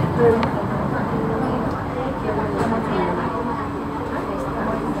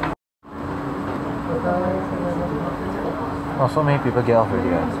 Oh, so many people get off already.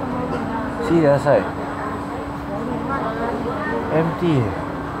 See the other side. Empty.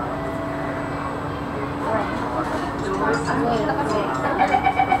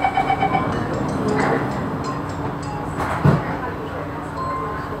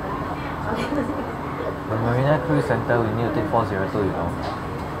 The Marina Cruise Center, we need to take 402, you know.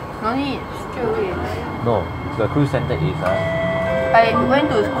 No need, straight away. No, the cruise center is I went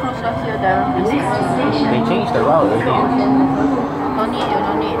to cruise last year there. they changed the route already. No need, you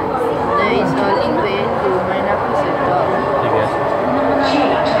don't need. There is a link way to Marina Cruise Center. Yes.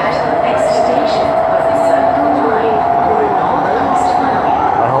 Change at the next station of the Circle Line or Northeast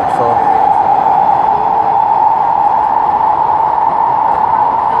Line. I hope so.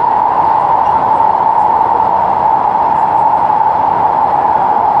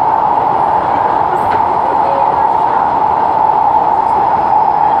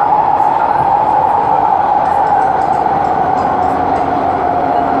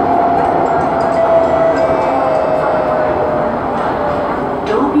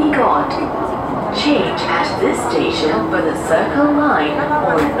 Change at this station for the Circle Line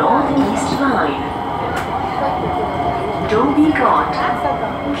or Northeast Line. Don't be caught.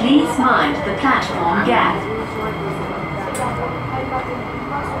 Please mind the platform gap.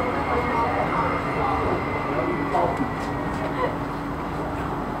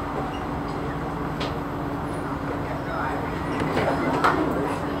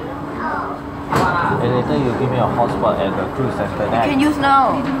 And later you give me a hotspot at the cruise center. You can use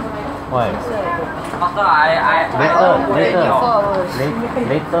now. Why? After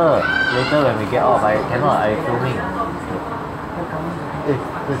Later when we get off, I cannot, I filming.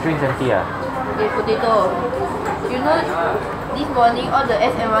 The train's empty Hey, potato. You know, this morning all the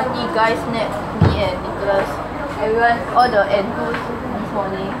SMRT guys snapped me and Nicholas. Everyone, all the N2s this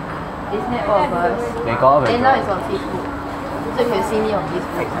morning, they snapped all of us. They got off And now it's on Facebook. So you can see me on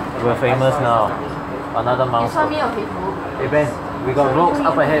Facebook. We're famous now. Another You saw milestone. me on Facebook. Hey Ben, we got Rogues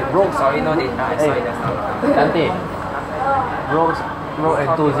up ahead. Rogues. sorry, no data. I saw it just now. Dante. Rogue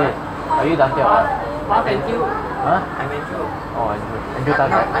enthusiast. Are you Dante or what? Thank you. Huh? I'm Andrew. Oh, Andrew. Andrew Tan.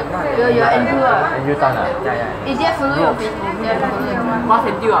 I'm not. You're Andrew ah. Andrew Tan. Yeah. Is there follow you on Facebook? Yeah, follow you. What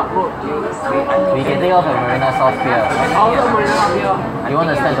thank you, bro? We can take off at Marina South Pier. Also, Marina here. You want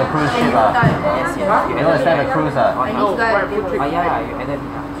to start the cruise ship? Yes, You want to start the cruise? And this guy. Oh yeah, you added me.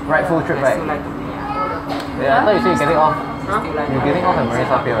 Right, full trip, Still right? like to be. Yeah, I thought you said you're getting off. Still like. You're getting off at Marina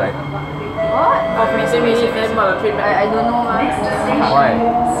South Pier, right? What? For 15 minutes, then about the trip back. I don't know. Next station, Why?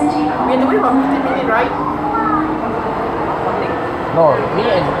 City Hall. We have to wait for 15 minutes, right? No, me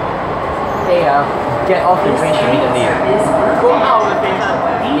and they get off the train immediately. Go out of the station.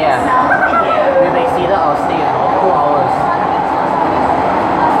 Yeah. We've exceeded our stay, 2 hours.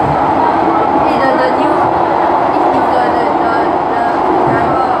 Hey, the new, if the driver.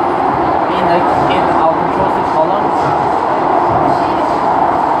 In our control 6 columns,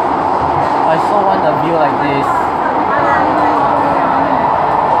 I so want a view like this.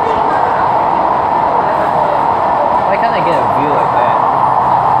 Why can't I get a view like that?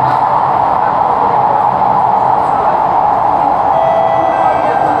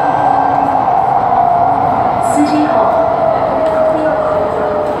 City Hall.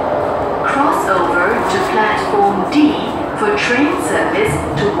 Cross over to platform D for train service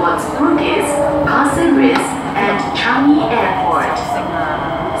towards Bugis, Pasir Ris and Changi Airport.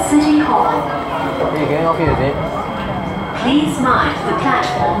 City Hall. You're getting off here, is it? Please mind the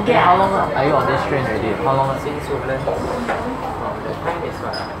platform How gap. long are you on this train already? How long? Since Woodlands, the time is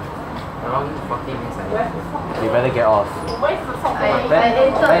what? Around 40 minutes. You better get off. I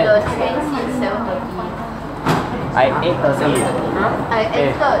entered the train since 7:30. I 8:30. I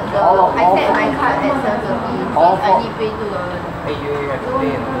entered the. I set my card at 7:30. All I four- need pay $2. Hey, you have to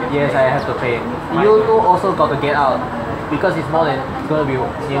pay. Yes, I have to pay. You two also got to get out because it's more than it's gonna be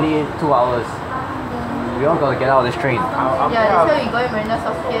nearly 2 hours. We all got to get out of this train. Yeah, that's why we going Marina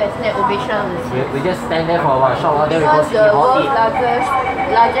South Pier and snap ovation. We just stand there for a short while, then we go Because see the hot world's eat.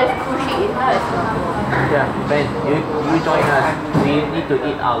 largest cruise ship is not as Singapore. Yeah, Ben, you join us. We need to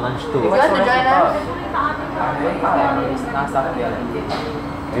eat our lunch too. You want to join us? It's not South Pier.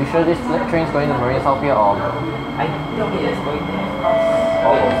 Are you sure this train's going to Marina South Pier or? I think it is going there.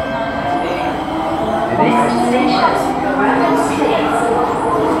 Oh. Next station, Raffles Place.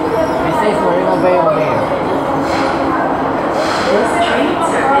 It says Marina Bay on here. This train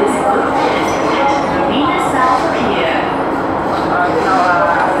service will finish at Marina South Pier.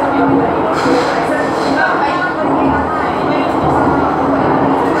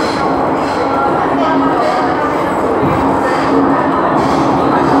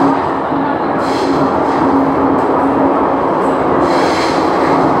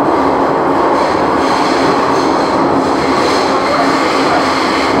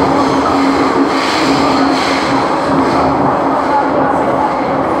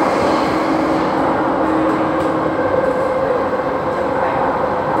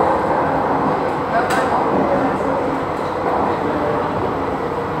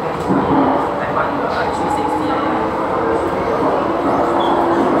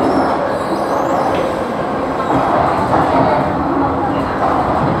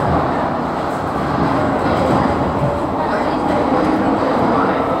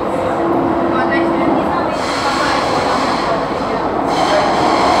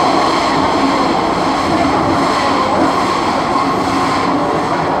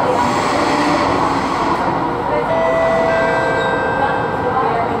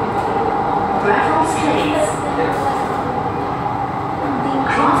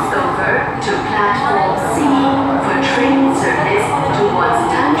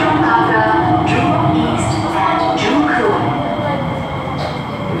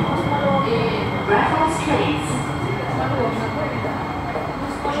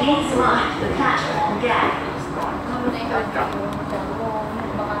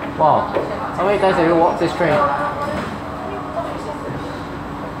 Wow. How many times have you walked this train?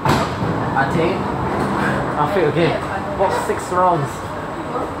 I think. I feel okay. Walked 6 rounds.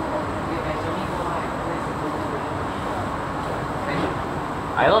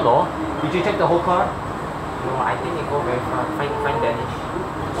 I don't know. Did you check the whole car? No, I think they go very far. Find Danish.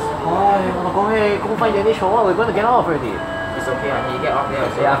 Oh, you wanna go find Danish for what? We're going to get off already. It's okay, can you get off there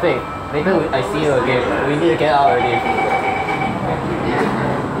also? Yeah, I think. Later I see you again. We need to get out already.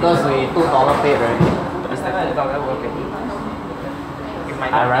 Because we $2 paid, right? Is that $2 worth it? It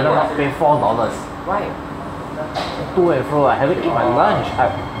might I'd rather not pay $4. Why? To and fro. I haven't eaten my lunch.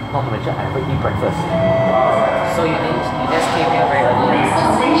 Not to mention I haven't eaten breakfast. So you just came here very early. Next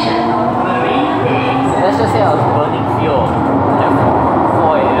station, Marina Bay. Let's just say I was burning fuel at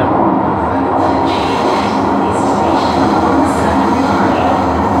 4 a.m.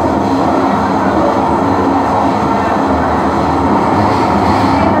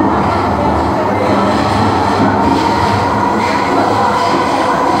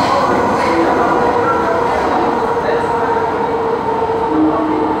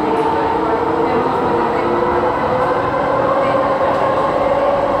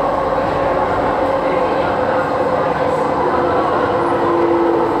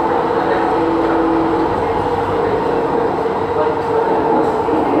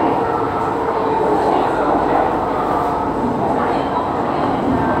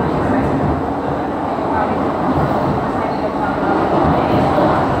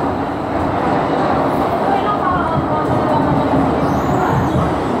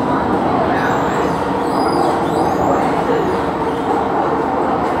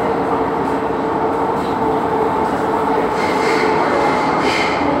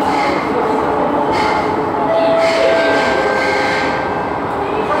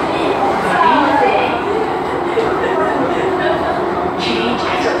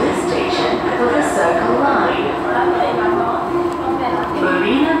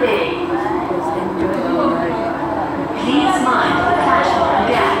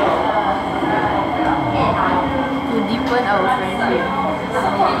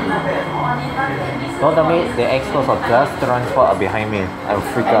 Don't tell me the experts of just transport are behind me. I will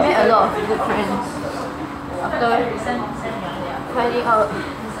freak I out. made a lot of good friends after finding out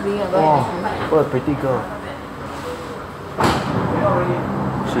being a guy. Oh, what a pretty girl.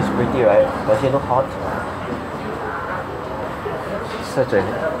 She's pretty, right? Does she look hot? Such a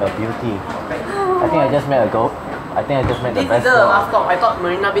beauty. I think I just met a girl. I think I just met the This best is the girl. last stop. I thought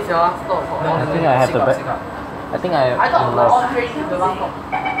Marina Bay is the last stop. I think I have the best. I think I thought am all last. trains is the last stop.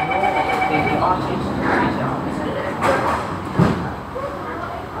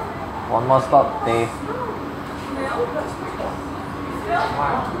 One more stop, Dave. So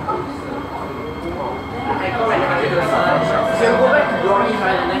you go back to Jurong,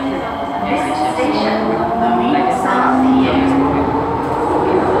 right? The next train. Next station, Marina South Pier.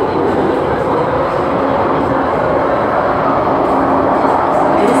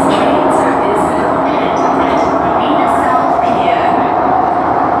 This train service will end at Marina South Pier.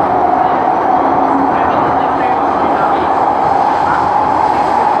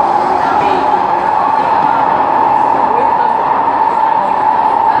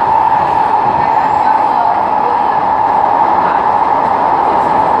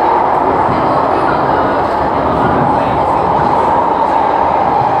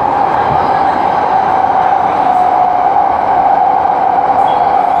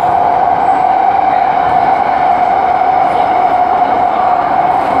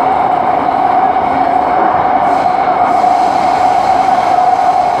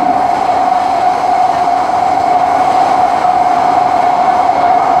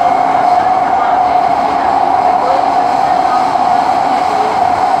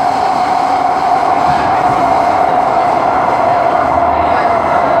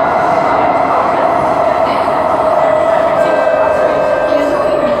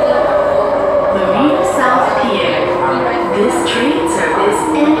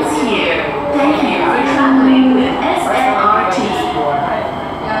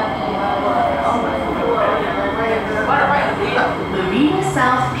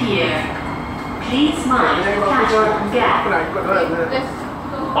 South Pier. Please mind platform gap.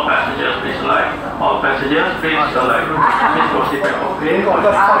 All passengers, please alight. All passengers, please alight. Please proceed back on plane.